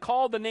says, so they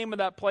called the name of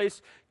that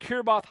place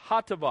Kirbath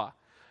Hattava.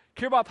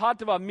 Kirbath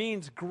Hattava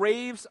means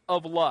graves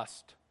of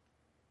lust.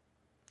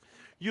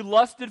 You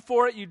lusted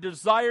for it, you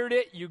desired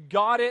it, you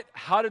got it.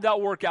 How did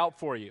that work out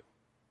for you?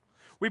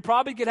 We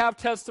probably could have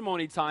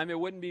testimony time. It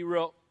wouldn't be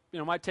real.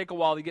 It might take a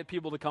while to get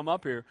people to come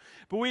up here.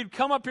 But we'd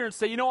come up here and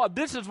say, you know what,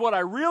 this is what I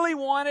really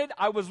wanted.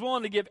 I was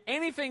willing to give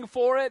anything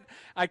for it.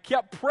 I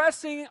kept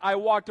pressing. I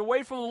walked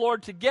away from the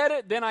Lord to get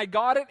it. Then I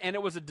got it, and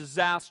it was a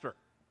disaster.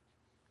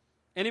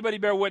 Anybody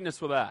bear witness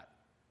with that?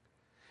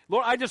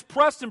 Lord, I just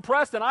pressed,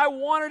 and I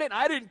wanted it, and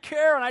I didn't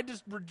care, and I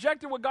just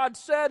rejected what God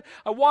said.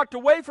 I walked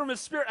away from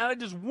his Spirit, and I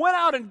just went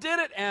out and did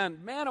it,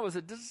 and man, it was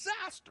a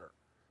disaster.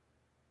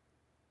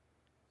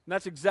 And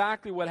that's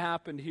exactly what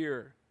happened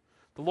here.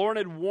 The Lord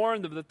had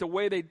warned them that the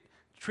way they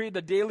treated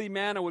the daily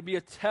manna would be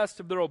a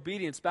test of their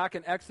obedience back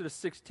in Exodus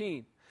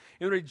 16.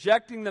 In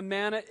rejecting the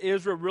manna,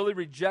 Israel really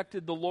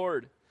rejected the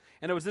Lord.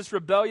 And it was this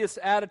rebellious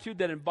attitude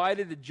that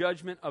invited the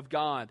judgment of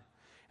God.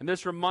 And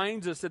this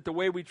reminds us that the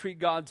way we treat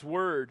God's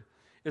word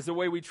is the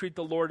way we treat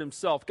the Lord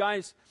himself.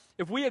 Guys,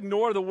 if we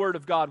ignore the word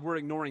of God, we're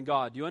ignoring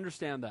God. Do you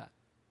understand that?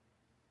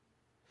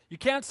 You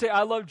can't say,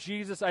 I love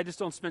Jesus, I just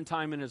don't spend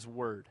time in his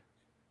word.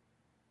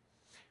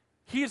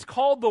 He is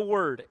called the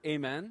word,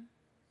 amen?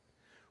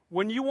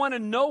 When you want to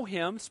know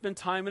him, spend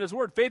time in his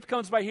word. Faith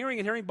comes by hearing,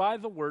 and hearing by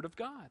the word of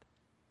God.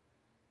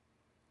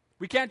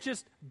 We can't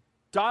just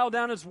dial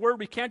down his word.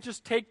 We can't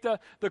just take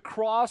the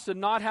cross and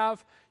not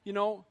have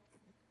the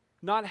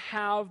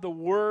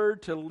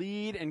word to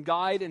lead and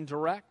guide and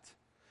direct.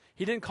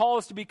 He didn't call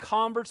us to be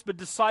converts, but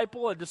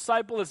disciple. A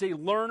disciple is a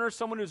learner,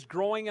 someone who's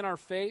growing in our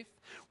faith.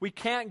 We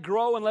can't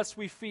grow unless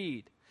we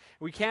feed.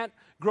 We can't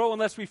grow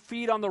unless we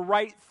feed on the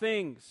right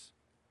things.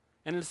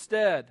 And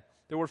instead,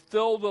 they were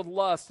filled with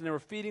lust, and they were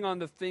feeding on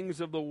the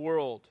things of the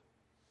world.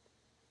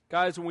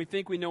 Guys, when we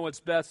think we know what's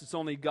best, it's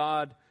only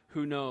God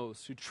who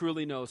knows, who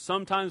truly knows.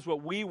 Sometimes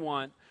what we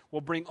want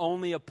will bring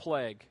only a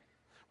plague.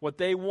 What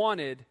they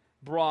wanted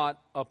brought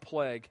a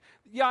plague.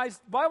 Guys,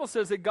 the Bible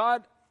says that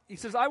God, he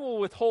says, I will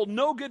withhold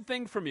no good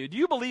thing from you. Do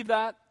you believe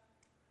that?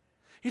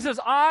 He says,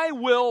 I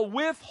will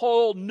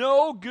withhold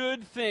no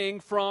good thing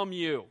from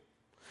you.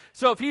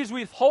 So if he's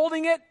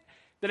withholding it,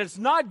 then it's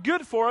not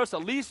good for us,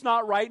 at least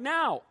not right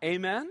now.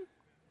 Amen?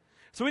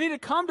 So we need to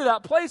come to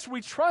that place where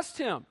we trust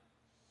him.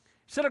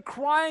 Instead of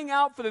crying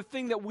out for the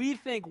thing that we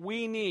think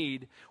we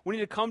need, we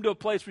need to come to a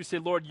place where we say,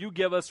 Lord, you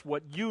give us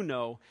what you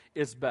know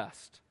is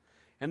best.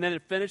 And then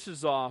it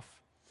finishes off,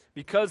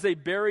 because they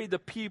buried the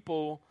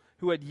people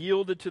who had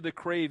yielded to the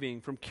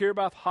craving. From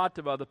Kirbath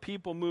Hattava, the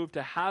people moved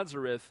to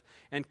Hazareth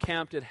and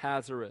camped at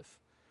Hazareth.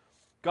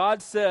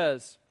 God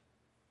says,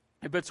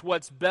 if it's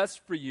what's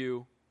best for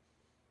you,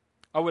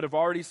 I would have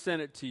already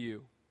sent it to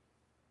you.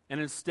 And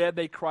instead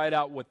they cried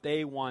out what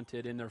they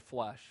wanted in their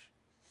flesh.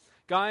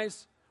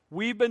 Guys,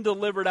 we've been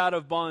delivered out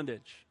of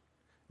bondage.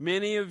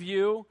 Many of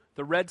you,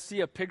 the Red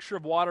Sea, a picture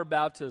of water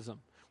baptism.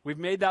 We've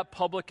made that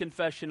public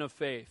confession of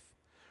faith.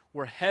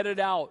 We're headed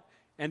out,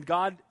 and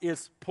God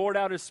is poured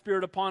out his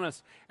Spirit upon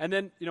us. And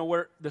then,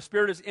 where the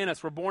Spirit is in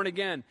us, we're born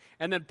again.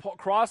 And then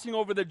crossing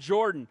over the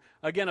Jordan,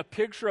 again, a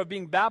picture of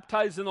being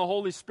baptized in the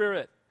Holy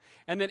Spirit.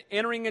 And then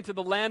entering into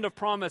the land of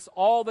promise,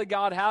 all that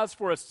God has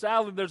for us.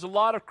 Sadly, there's a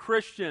lot of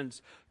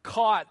Christians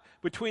caught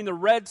between the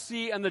Red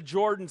Sea and the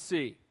Jordan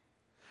Sea.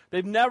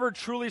 They've never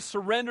truly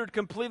surrendered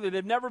completely.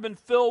 They've never been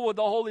filled with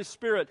the Holy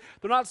Spirit.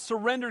 They're not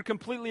surrendered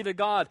completely to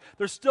God.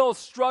 They're still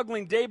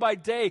struggling day by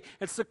day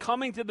and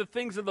succumbing to the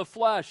things of the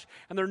flesh.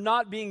 And they're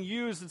not being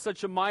used in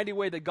such a mighty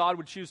way that God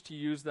would choose to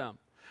use them.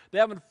 They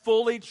haven't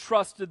fully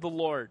trusted the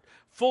Lord,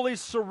 fully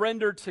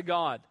surrendered to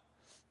God.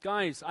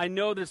 Guys, I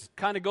know this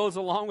kind of goes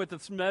along with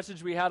this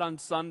message we had on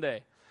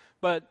Sunday.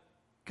 But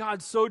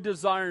God so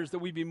desires that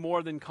we be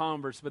more than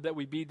converts, but that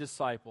we be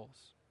disciples.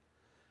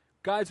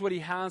 Guys, what he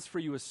has for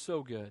you is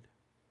so good.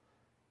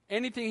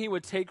 Anything he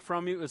would take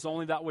from you is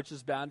only that which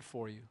is bad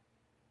for you.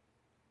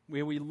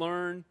 We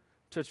learn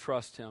to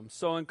trust him.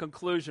 So in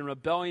conclusion,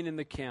 rebellion in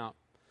the camp.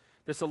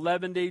 This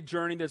 11-day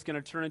journey that's going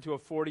to turn into a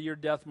 40-year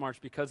death march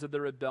because of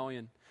the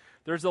rebellion.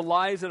 There's the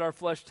lies that our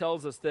flesh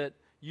tells us that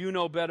you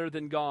know better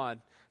than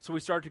God. So we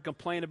start to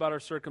complain about our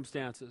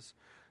circumstances.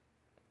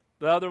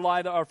 The other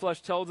lie that our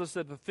flesh tells us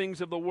that the things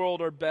of the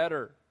world are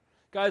better.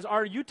 Guys,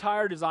 are you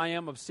tired as I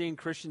am of seeing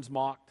Christians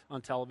mocked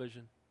on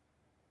television?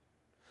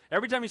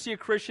 Every time you see a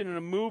Christian in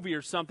a movie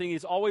or something,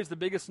 he's always the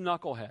biggest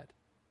knucklehead.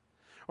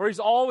 Or he's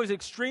always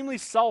extremely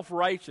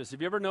self-righteous.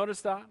 Have you ever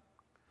noticed that?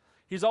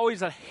 He's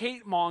always a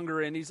hate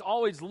monger, and he's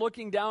always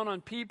looking down on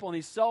people, and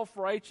he's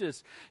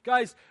self-righteous.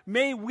 Guys,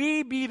 may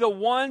we be the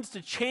ones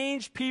to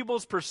change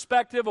people's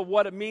perspective of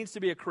what it means to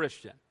be a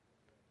Christian.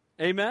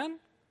 Amen?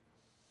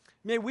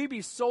 May we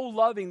be so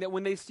loving that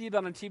when they see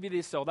that on TV,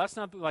 they say, oh, that's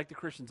not like the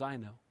Christians I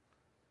know.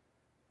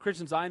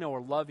 Christians I know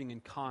are loving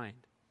and kind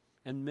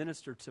and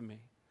minister to me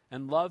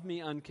and love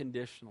me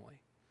unconditionally.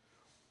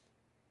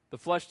 The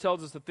flesh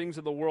tells us the things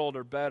of the world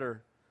are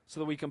better so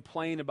that we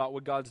complain about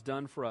what God's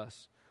done for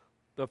us.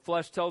 The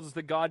flesh tells us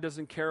that God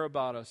doesn't care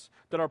about us,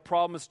 that our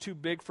problem is too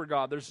big for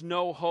God. There's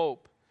no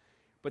hope.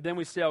 But then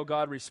we see how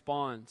God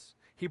responds.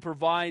 He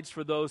provides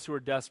for those who are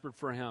desperate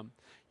for him.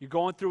 You're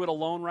going through it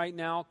alone right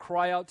now.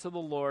 Cry out to the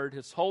Lord.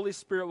 His Holy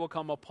Spirit will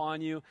come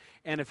upon you.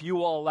 And if you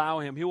will allow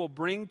him, he will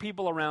bring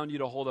people around you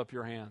to hold up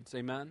your hands.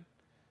 Amen?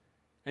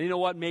 And you know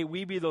what? May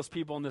we be those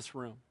people in this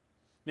room.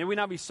 May we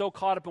not be so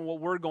caught up in what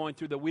we're going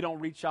through that we don't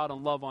reach out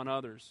and love on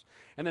others.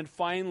 And then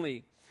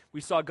finally,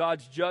 we saw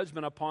God's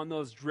judgment upon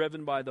those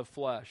driven by the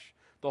flesh.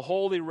 The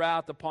holy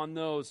wrath upon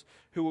those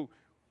who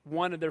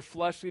wanted their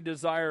fleshly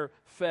desire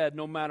fed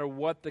no matter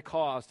what the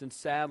cost. And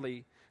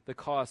sadly, the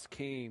cost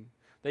came.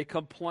 They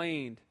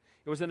complained.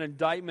 It was an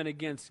indictment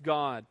against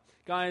God.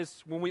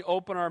 Guys, when we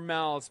open our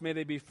mouths, may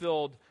they be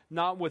filled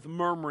not with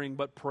murmuring,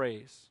 but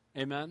praise.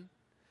 Amen?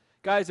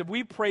 Guys, if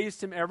we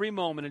praised him every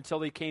moment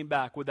until he came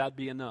back, would that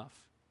be enough?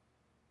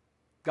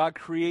 God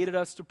created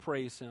us to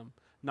praise him,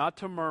 not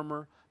to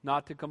murmur,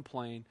 not to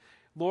complain.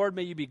 Lord,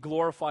 may you be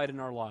glorified in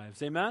our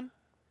lives. Amen?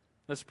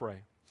 Let's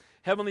pray.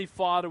 Heavenly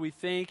Father, we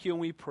thank you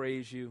and we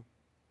praise you.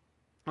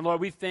 And Lord,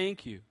 we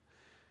thank you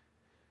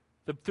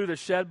that through the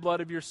shed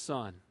blood of your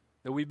Son,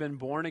 that we've been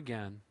born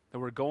again, that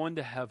we're going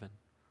to heaven,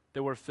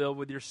 that we're filled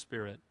with your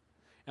Spirit.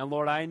 And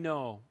Lord, I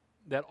know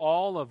that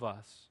all of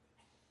us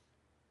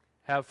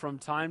have from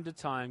time to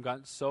time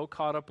gotten so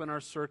caught up in our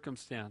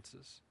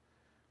circumstances,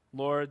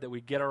 Lord, that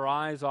we get our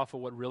eyes off of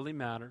what really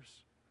matters.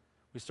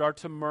 We start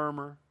to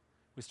murmur.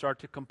 We start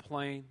to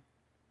complain.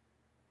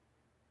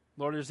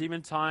 Lord, there's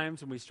even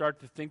times when we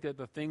start to think that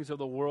the things of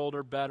the world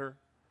are better.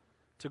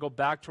 To go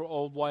back to our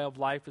old way of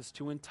life is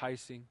too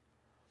enticing.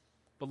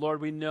 But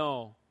Lord, we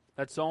know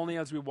that's only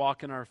as we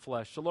walk in our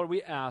flesh. So Lord,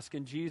 we ask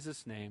in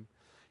Jesus' name,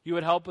 you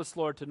would help us,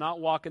 Lord, to not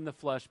walk in the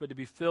flesh, but to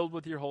be filled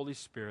with your Holy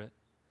Spirit,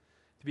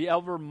 to be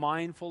ever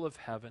mindful of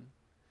heaven.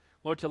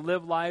 Lord, to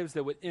live lives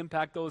that would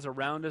impact those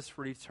around us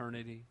for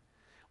eternity.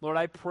 Lord,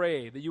 I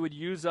pray that you would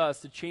use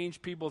us to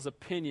change people's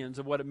opinions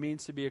of what it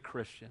means to be a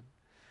Christian.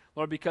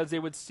 Lord, because they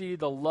would see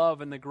the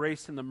love and the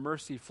grace and the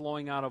mercy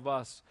flowing out of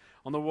us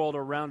on the world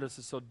around us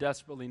that so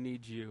desperately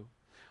needs you.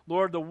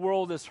 Lord, the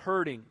world is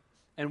hurting,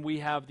 and we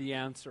have the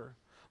answer.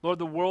 Lord,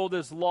 the world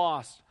is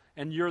lost,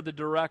 and you're the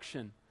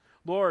direction.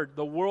 Lord,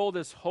 the world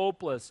is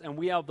hopeless, and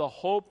we have the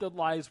hope that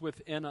lies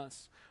within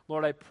us.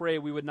 Lord, I pray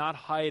we would not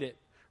hide it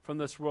from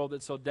this world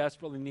that so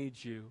desperately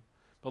needs you.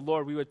 But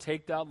Lord, we would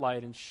take that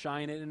light and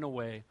shine it in a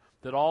way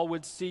that all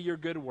would see your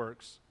good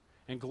works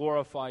and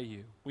glorify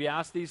you. We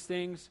ask these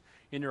things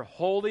in your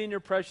holy and your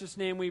precious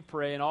name we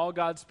pray, and all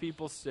God's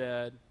people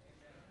said,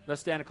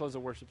 let's stand and close the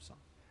worship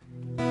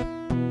song.